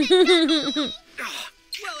big thing!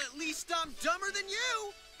 Well, at least I'm dumber than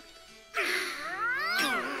you!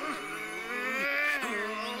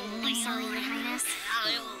 I'm sorry, Your Highness.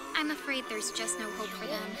 I'm afraid there's just no hope for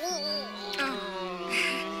them.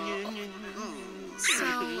 So,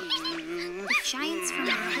 the giants from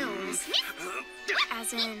the hills,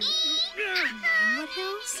 as in Ninewood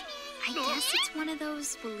Hills? I guess it's one of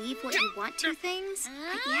those believe what you want to things?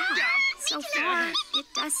 But yeah, so far, it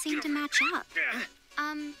does seem to match up.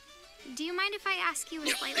 Do you mind if I ask you a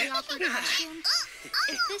slightly awkward question?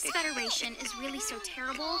 If this federation is really so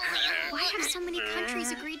terrible, why have so many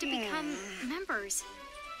countries agreed to become members?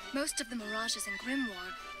 Most of the Mirages in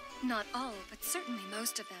Grimoire, not all, but certainly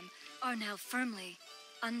most of them, are now firmly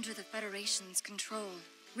under the Federation's control.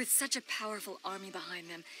 With such a powerful army behind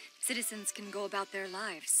them, citizens can go about their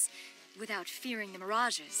lives without fearing the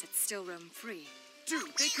Mirages that still roam free.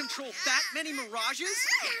 Dude, they control that many Mirages?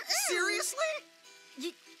 Seriously?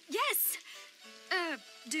 Yes!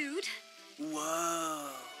 Dude. Whoa.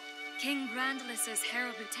 King Brandalis'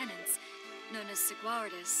 herald lieutenants, known as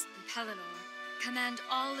Sigwardus and Pelennor, command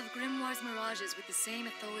all of Grimoire's Mirages with the same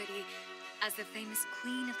authority as the famous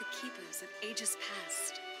Queen of the Keepers of ages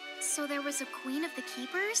past. So there was a Queen of the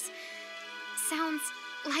Keepers? Sounds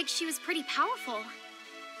like she was pretty powerful.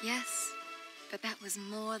 Yes, but that was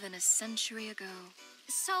more than a century ago.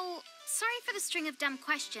 So, sorry for the string of dumb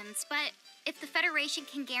questions, but if the Federation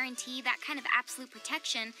can guarantee that kind of absolute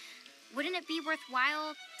protection, Wouldn't it be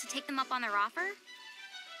worthwhile to take them up on their offer?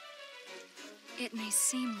 It may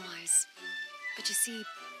seem wise, but you see,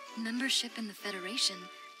 membership in the Federation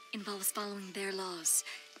involves following their laws,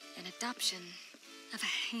 and adoption of a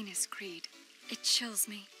heinous creed. It chills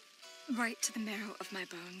me right to the marrow of my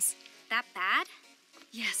bones. That bad?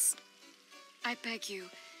 Yes. I beg you,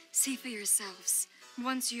 see for yourselves.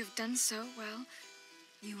 Once you have done so, well,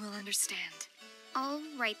 you will understand. All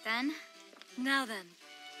right then. Now then,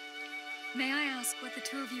 may I ask what the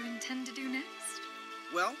two of you intend to do next?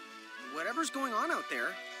 Well, whatever's going on out there,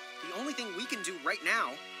 the only thing we can do right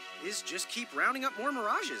now is just keep rounding up more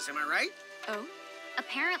Mirages, am I right? Oh?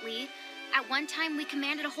 Apparently, at one time we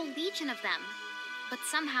commanded a whole legion of them. But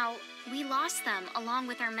somehow, we lost them along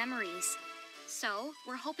with our memories. So,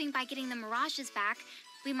 we're hoping by getting the Mirages back,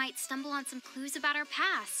 we might stumble on some clues about our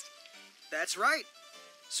past. That's right.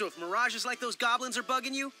 So if Mirages like those goblins are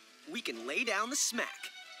bugging you, we can lay down the smack.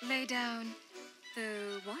 Lay down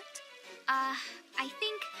the what? I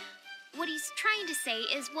think what he's trying to say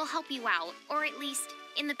is we'll help you out, or at least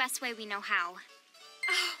in the best way we know how.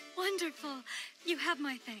 Oh, wonderful. You have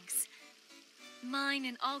my thanks. Mine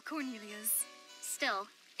and all Cornelia's. Still,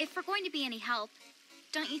 if we're going to be any help,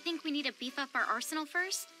 don't you think we need to beef up our arsenal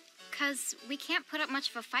first? 'Cause we can't put up much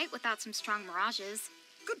of a fight without some strong Mirages.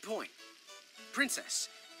 Good point. Princess,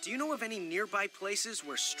 do you know of any nearby places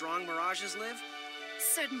where strong Mirages live?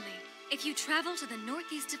 Certainly. If you travel to the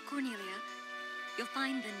northeast of Cornelia, you'll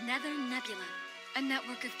find the Nether Nebula, a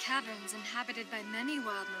network of caverns inhabited by many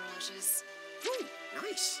wild Mirages. Ooh,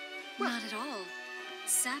 nice. Not at all.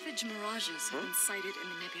 Savage Mirages have been sighted in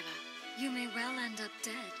the nebula. You may well end up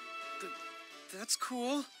dead. That's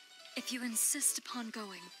cool. If you insist upon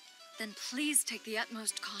going, then please take the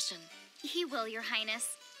utmost caution. He will, Your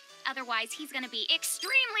Highness. Otherwise, he's gonna be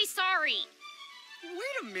extremely sorry.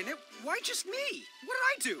 Wait a minute. Why just me? What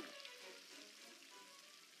did I do?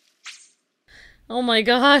 Oh my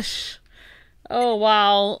gosh. Oh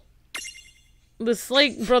wow. This,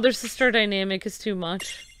 like, brother-sister dynamic is too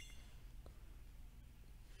much.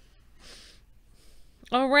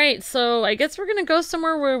 Alright, so I guess we're gonna go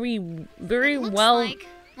somewhere where we very Looks well... like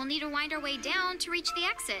we'll need to wind our way down to reach the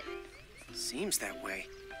exit. Seems that way.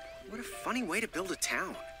 What a funny way to build a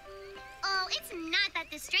town. Oh, it's not that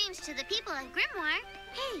strange to the people of Grimoire.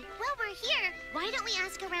 Hey, while we're here, why don't we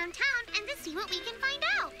ask around town and to see what we can find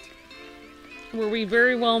out? Where we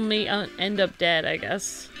very well may end up dead, I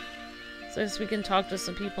guess. So I guess we can talk to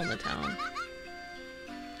some people in the town.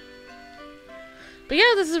 But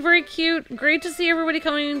yeah, this is very cute. Great to see everybody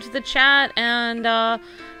coming into the chat. And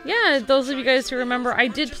yeah, those of you guys who remember, I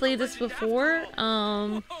did play this before.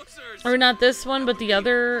 Or not this one, but the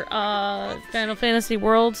other Final Fantasy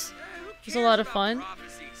Worlds. It was a lot of fun.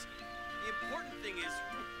 The important thing is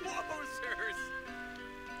wowzers.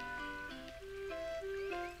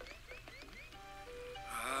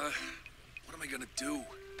 What am I gonna do?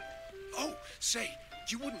 Oh, say,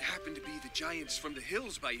 you wouldn't happen to be the giants from the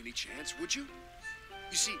hills by any chance, would you?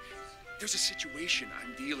 You see, there's a situation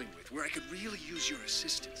I'm dealing with where I could really use your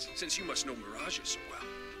assistance, since you must know Mirages so well.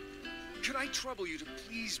 Could I trouble you to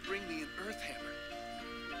please bring me an Earth Hammer?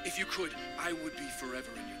 If you could, I would be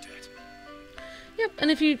forever in your debt. Yep,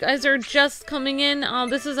 and if you guys are just coming in,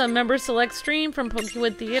 this is a member select stream from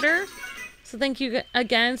Pokewood Theater. So thank you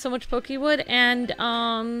again so much, Pokewood. And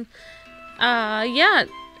yeah,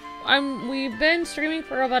 we've been streaming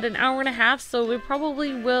for about an hour and a half, so we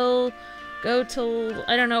probably will go till,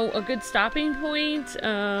 I don't know, a good stopping point.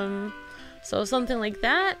 So something like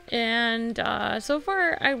that. And so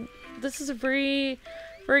far, this is a very,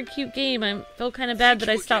 very cute game. I feel kind of bad that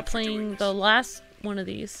I stopped playing the last one of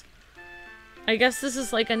these. I guess this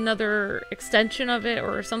is like another extension of it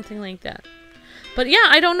or something like that. But yeah,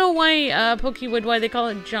 I don't know why Pokewood, why they call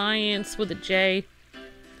it Giants with a J.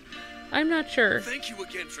 I'm not sure. Thank you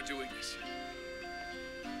again for doing this.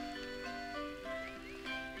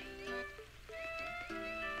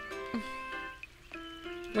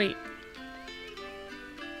 Wait.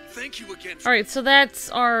 Thank you again for... Alright, so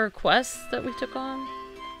that's our quest that we took on.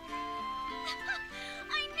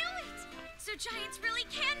 I knew it! So giants really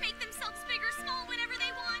can make themselves big or small whenever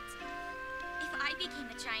they want. If I became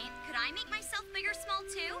a giant, could I make myself big or small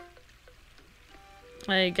too?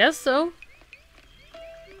 I guess so.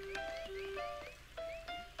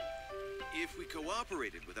 If we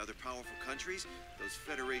cooperated with other powerful countries, those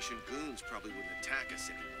Federation goons probably wouldn't attack us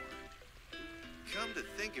anymore. Come to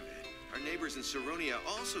think of it, our neighbors in Saronia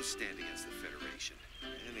also stand against the Federation.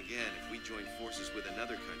 And again, if we join forces with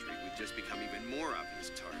another country, we'd just become even more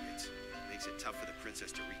obvious targets. Makes it tough for the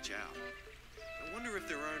princess to reach out. No I wonder if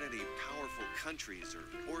there aren't any powerful countries or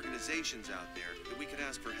organizations out there that we could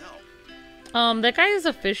ask for help. That guy has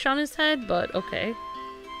a fish on his head, but okay.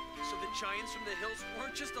 So the giants from the hills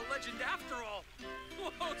weren't just a legend after all.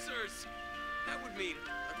 Wowzers! That would mean,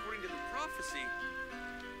 according to the prophecy...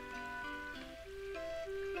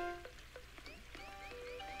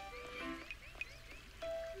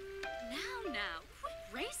 Now,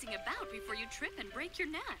 quit racing about before you trip and break your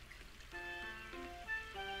neck.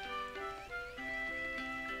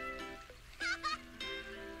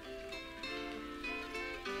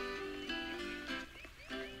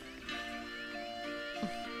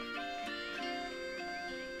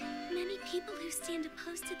 Many people who stand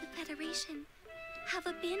opposed to the Federation have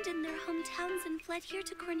abandoned their hometowns and fled here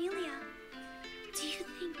to Cornelia. Do you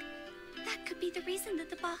think that could be the reason that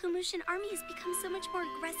the Bahamutian army has become so much more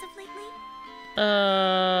aggressive lately?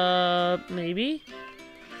 Maybe?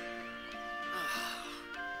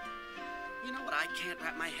 You know what I can't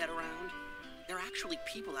wrap my head around? There are actually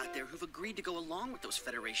people out there who've agreed to go along with those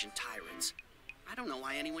Federation tyrants. I don't know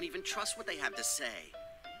why anyone even trusts what they have to say.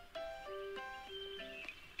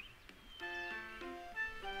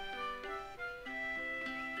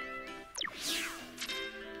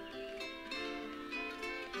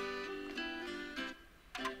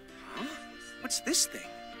 Huh? What's this thing?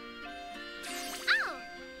 Oh,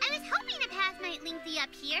 I was hoping a path might link thee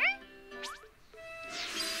up here.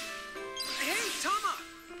 Hey, Tama!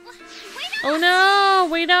 Wait up! Oh no!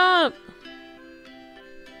 Wait up!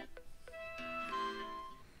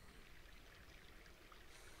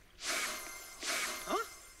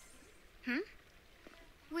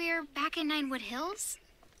 We're back in Ninewood Hills?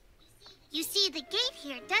 You see, the gate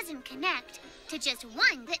here doesn't connect to just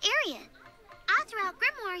one, the area. All throughout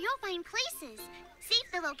Grimoire, you'll find places.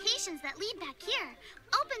 Save the locations that lead back here.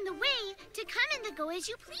 Open the way to come and to go as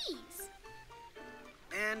you please.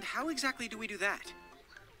 And how exactly do we do that?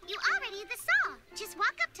 You already saw. Just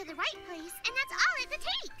walk up to the right place, and that's all it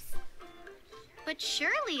takes. But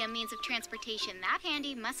surely a means of transportation that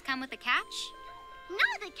handy must come with a catch?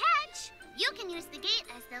 No, the catch. You can use the gate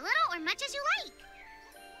as little or much as you like.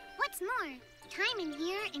 What's more, time in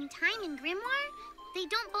here and time in Grimoire, they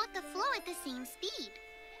don't both flow at the same speed.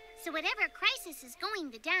 So whatever crisis is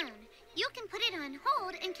going down, you can put it on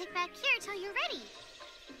hold and kick back here till you're ready.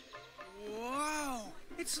 Whoa!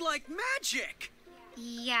 It's like magic!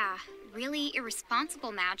 Yeah, really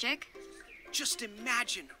irresponsible magic. Just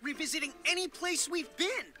imagine revisiting any place we've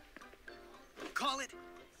been. Call it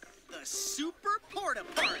the Super Porta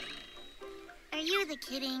Party. Are you the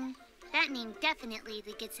kidding? That name definitely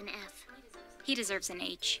gets an F. He deserves an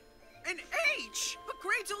H. An H? But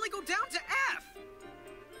grades only go down to F.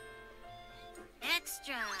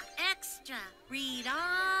 Extra, extra. Read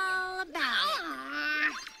all about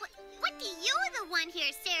it. What do you the one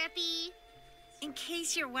here, Seraphie? In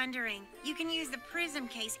case you're wondering, you can use the prism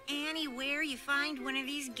case anywhere you find one of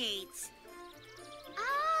these gates.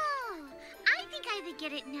 Oh, I think I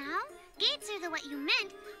get it now. Gates are what you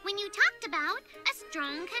meant when you talked about a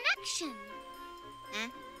strong connection. Huh?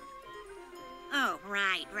 Oh,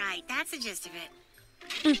 right. That's the gist of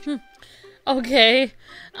it. Okay.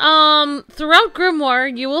 Throughout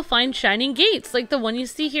Grimoire, you will find shining gates, like the one you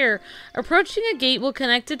see here. Approaching a gate will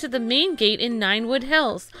connect it to the main gate in Ninewood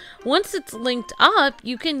Hills. Once it's linked up,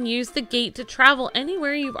 you can use the gate to travel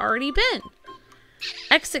anywhere you've already been.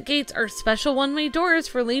 Exit gates are special one-way doors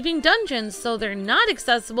for leaving dungeons, so they're not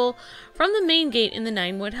accessible from the main gate in the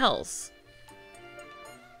Ninewood Hills.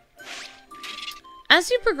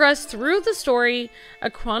 As you progress through the story,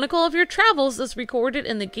 a chronicle of your travels is recorded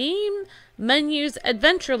in the game menu's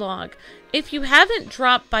adventure log. If you haven't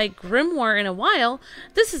dropped by Grimoire in a while,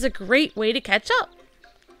 this is a great way to catch up.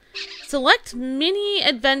 Select mini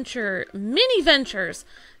ventures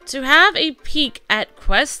to have a peek at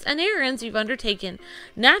quests and errands you've undertaken.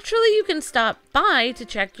 Naturally, you can stop by to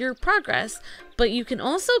check your progress, but you can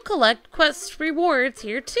also collect quest rewards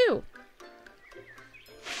here too.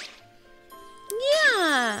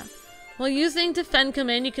 Yeah! While using Defend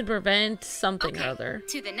command, you can prevent something or other.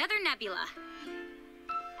 To the Nether Nebula.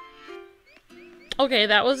 Okay,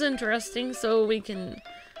 that was interesting. So we can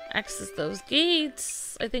access those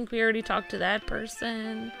gates. I think we already talked to that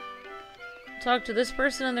person. Talk to this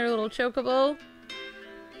person and their little chocobo.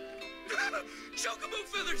 Chocobo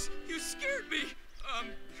feathers! You scared me!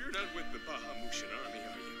 You're not with the Bahamutian army,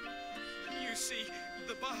 are you? You see,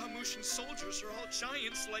 the Bahamutian soldiers are all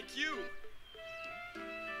giants like you.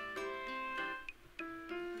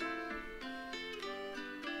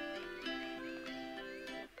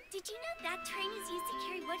 Did you know that train is used to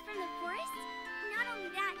carry wood from the forest? Not only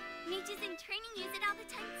that, mages in training use it all the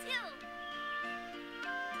time too.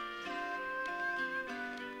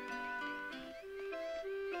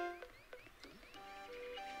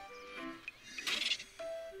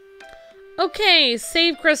 Okay,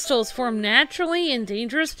 save crystals form naturally in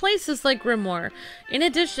dangerous places like Grimoire. In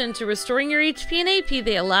addition to restoring your HP and AP,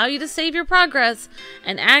 they allow you to save your progress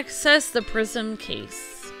and access the prism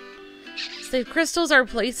case. Save crystals are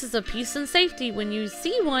places of peace and safety. When you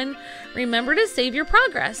see one, remember to save your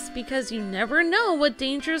progress, because you never know what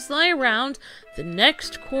dangers lie around the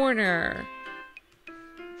next corner.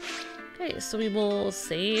 Okay, so we will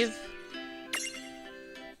save.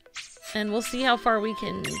 And we'll see how far we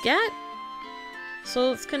can get.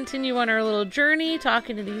 So let's continue on our little journey,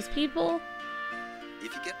 talking to these people.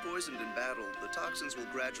 If you get poisoned in battle, the toxins will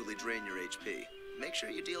gradually drain your HP. Make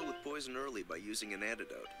sure you deal with poison early by using an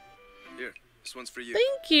antidote. Here, this one's for you.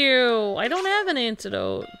 Thank you! I don't have an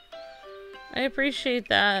antidote. I appreciate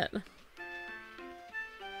that.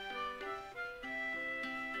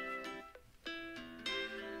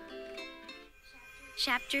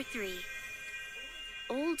 Chapter 3.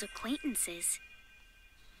 Old Acquaintances.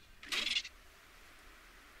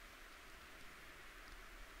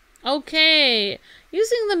 Okay,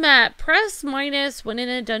 using the map, press minus when in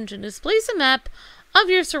a dungeon displays a map of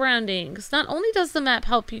your surroundings. Not only does the map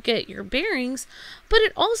help you get your bearings, but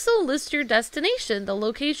it also lists your destination, the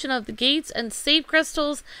location of the gates and save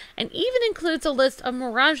crystals, and even includes a list of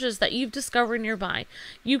mirages that you've discovered nearby.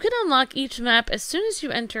 You can unlock each map as soon as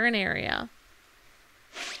you enter an area.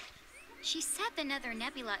 She said the Nether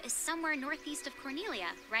Nebula is somewhere northeast of Cornelia,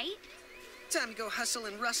 right? Time to go hustle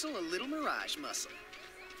and rustle a little mirage muscle.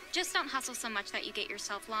 Just don't hustle so much that you get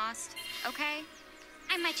yourself lost, okay?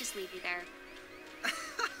 I might just leave you there.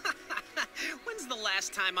 When's the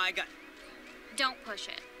last time I got... Don't push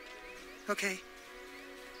it. Okay.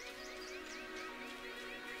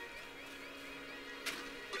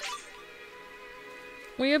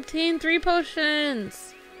 We obtained 3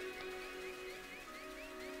 potions.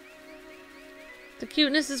 The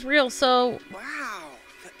cuteness is real, so... Wow,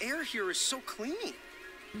 the air here is so clean.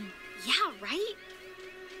 Yeah, right?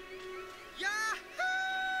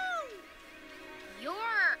 Yahoo! You're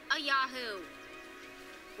a Yahoo!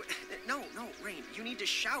 No, Reynn, you need to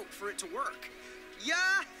shout for it to work.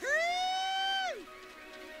 Yahoo!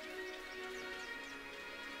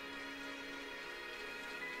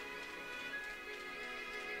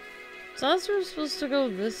 So I was supposed to go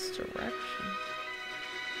this direction.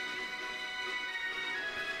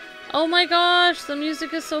 Oh my gosh, the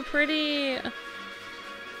music is so pretty.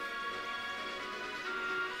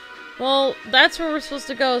 Well, that's where we're supposed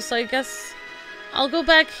to go, so I guess I'll go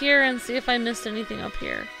back here and see if I missed anything up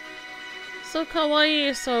here. So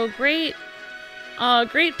kawaii, so great.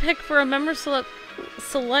 Great pick for a member select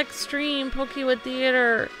stream, Pokewood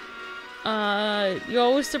Theater. You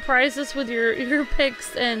always surprise us with your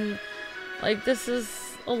picks, and like this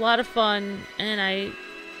is a lot of fun, and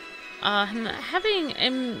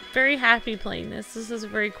I'm very happy playing this. This is a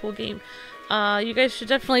very cool game. You guys should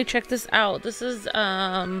definitely check this out. This is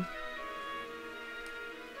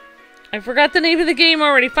I forgot the name of the game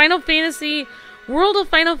already. World of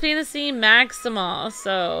Final Fantasy MAXIMA.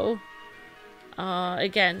 So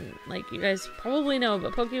again, like you guys probably know,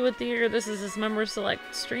 but Pokewood Theater, this is his member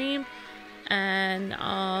select stream, and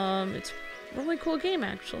it's a really cool game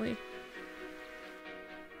actually.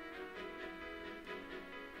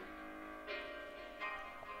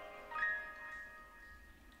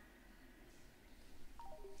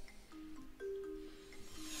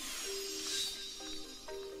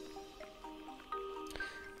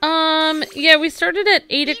 Yeah, we started at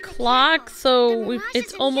 8 o'clock, so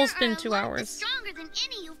it's almost been 2 hours. Stronger than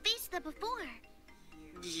any you faced before.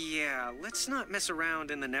 Yeah, let's not mess around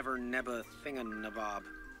in the Never Nebba thinganabob.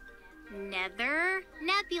 Nether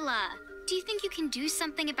Nebula. Do you think you can do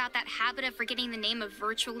something about that habit of forgetting the name of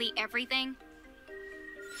virtually everything?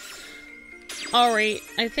 Alright,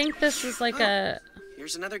 I think this is like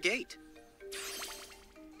Here's another gate.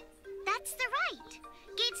 That's the right.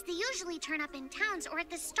 Gates they usually turn up in towns or at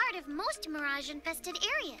the start of most mirage-infested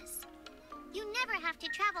areas. You never have to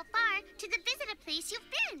travel far to visit a place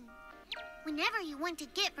you've been. Whenever you want to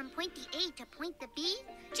get from point the A to point the B,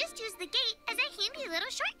 just use the gate as a handy little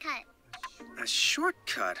shortcut. A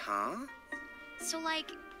shortcut, huh? So,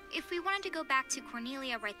 like, if we wanted to go back to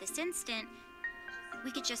Cornelia right this instant,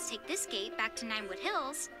 we could just take this gate back to Ninewood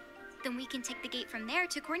Hills, then we can take the gate from there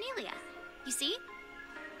to Cornelia. You see?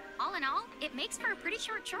 All in all, it makes for a pretty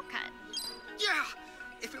short shortcut. Yeah!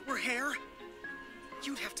 If it were hair,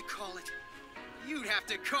 you'd have to call it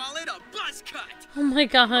a buzz cut! Oh my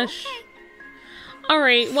gosh. Okay.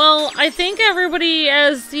 Alright, well, I think everybody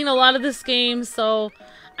has seen a lot of this game, so,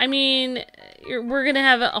 I mean, we're gonna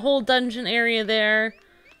have a whole dungeon area there.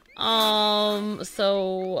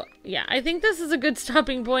 So yeah, I think this is a good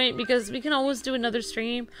stopping point because we can always do another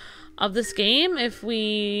stream of this game if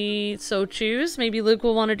we so choose. Maybe Luke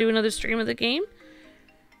will want to do another stream of the game.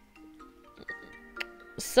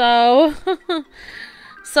 So,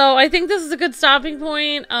 so I think this is a good stopping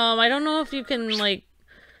point. I don't know if you can, like,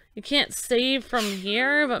 you can't save from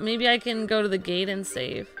here, but maybe I can go to the gate and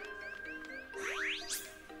save.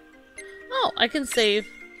 Oh, I can save.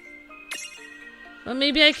 But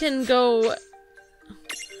maybe I can go...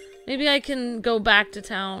 Maybe I can go back to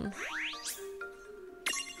town.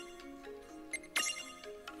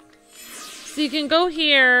 So you can go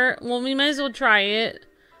here. Well, we might as well try it.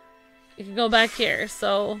 You can go back here,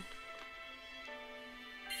 so...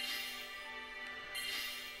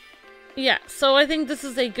 Yeah, so I think this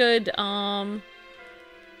is a good,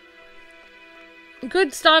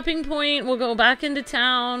 good stopping point. We'll go back into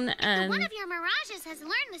town and... If one of your Mirages has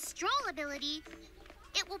learned the stroll ability,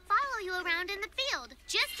 it will follow you around in the field,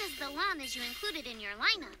 just as the llamas you included in your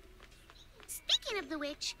lineup. Speaking of the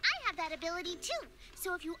which, I have that ability too,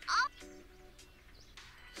 so if you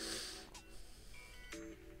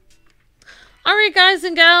Alright guys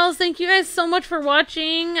and gals, thank you guys so much for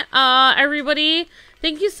watching, everybody.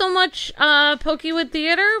 Thank you so much, Pokewood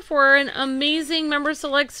Theater, for an amazing member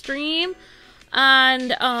select stream.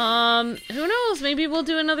 And, who knows, maybe we'll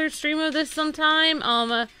do another stream of this sometime.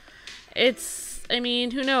 I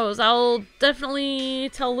mean, who knows, I'll definitely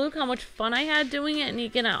tell Luke how much fun I had doing it, and he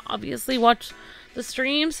can obviously watch the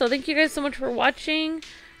stream. So thank you guys so much for watching.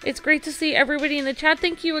 It's great to see everybody in the chat.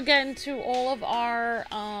 Thank you again to all of our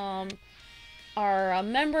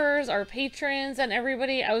members, our patrons, and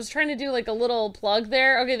everybody. I was trying to do like a little plug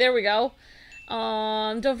there. Okay, there we go.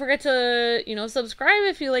 Don't forget to, you know, subscribe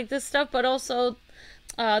if you like this stuff, but also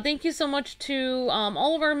thank you so much to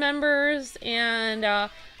all of our members, and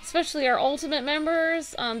especially our ultimate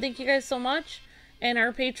members. Thank you guys so much, and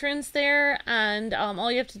our patrons there. And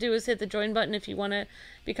all you have to do is hit the join button if you want to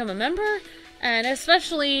become a member. And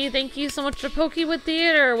especially thank you so much to Pokewood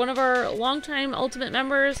Theater, one of our longtime ultimate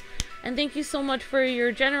members. And thank you so much for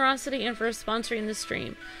your generosity and for sponsoring the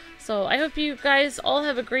stream. So I hope you guys all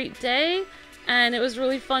have a great day. And it was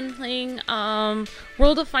really fun playing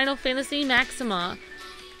World of Final Fantasy MAXIMA.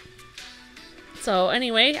 So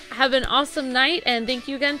anyway, have an awesome night. And thank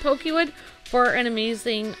you again, Pokewood, for an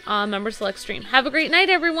amazing member select stream. Have a great night,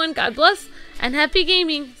 everyone. God bless and happy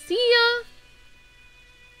gaming. See ya!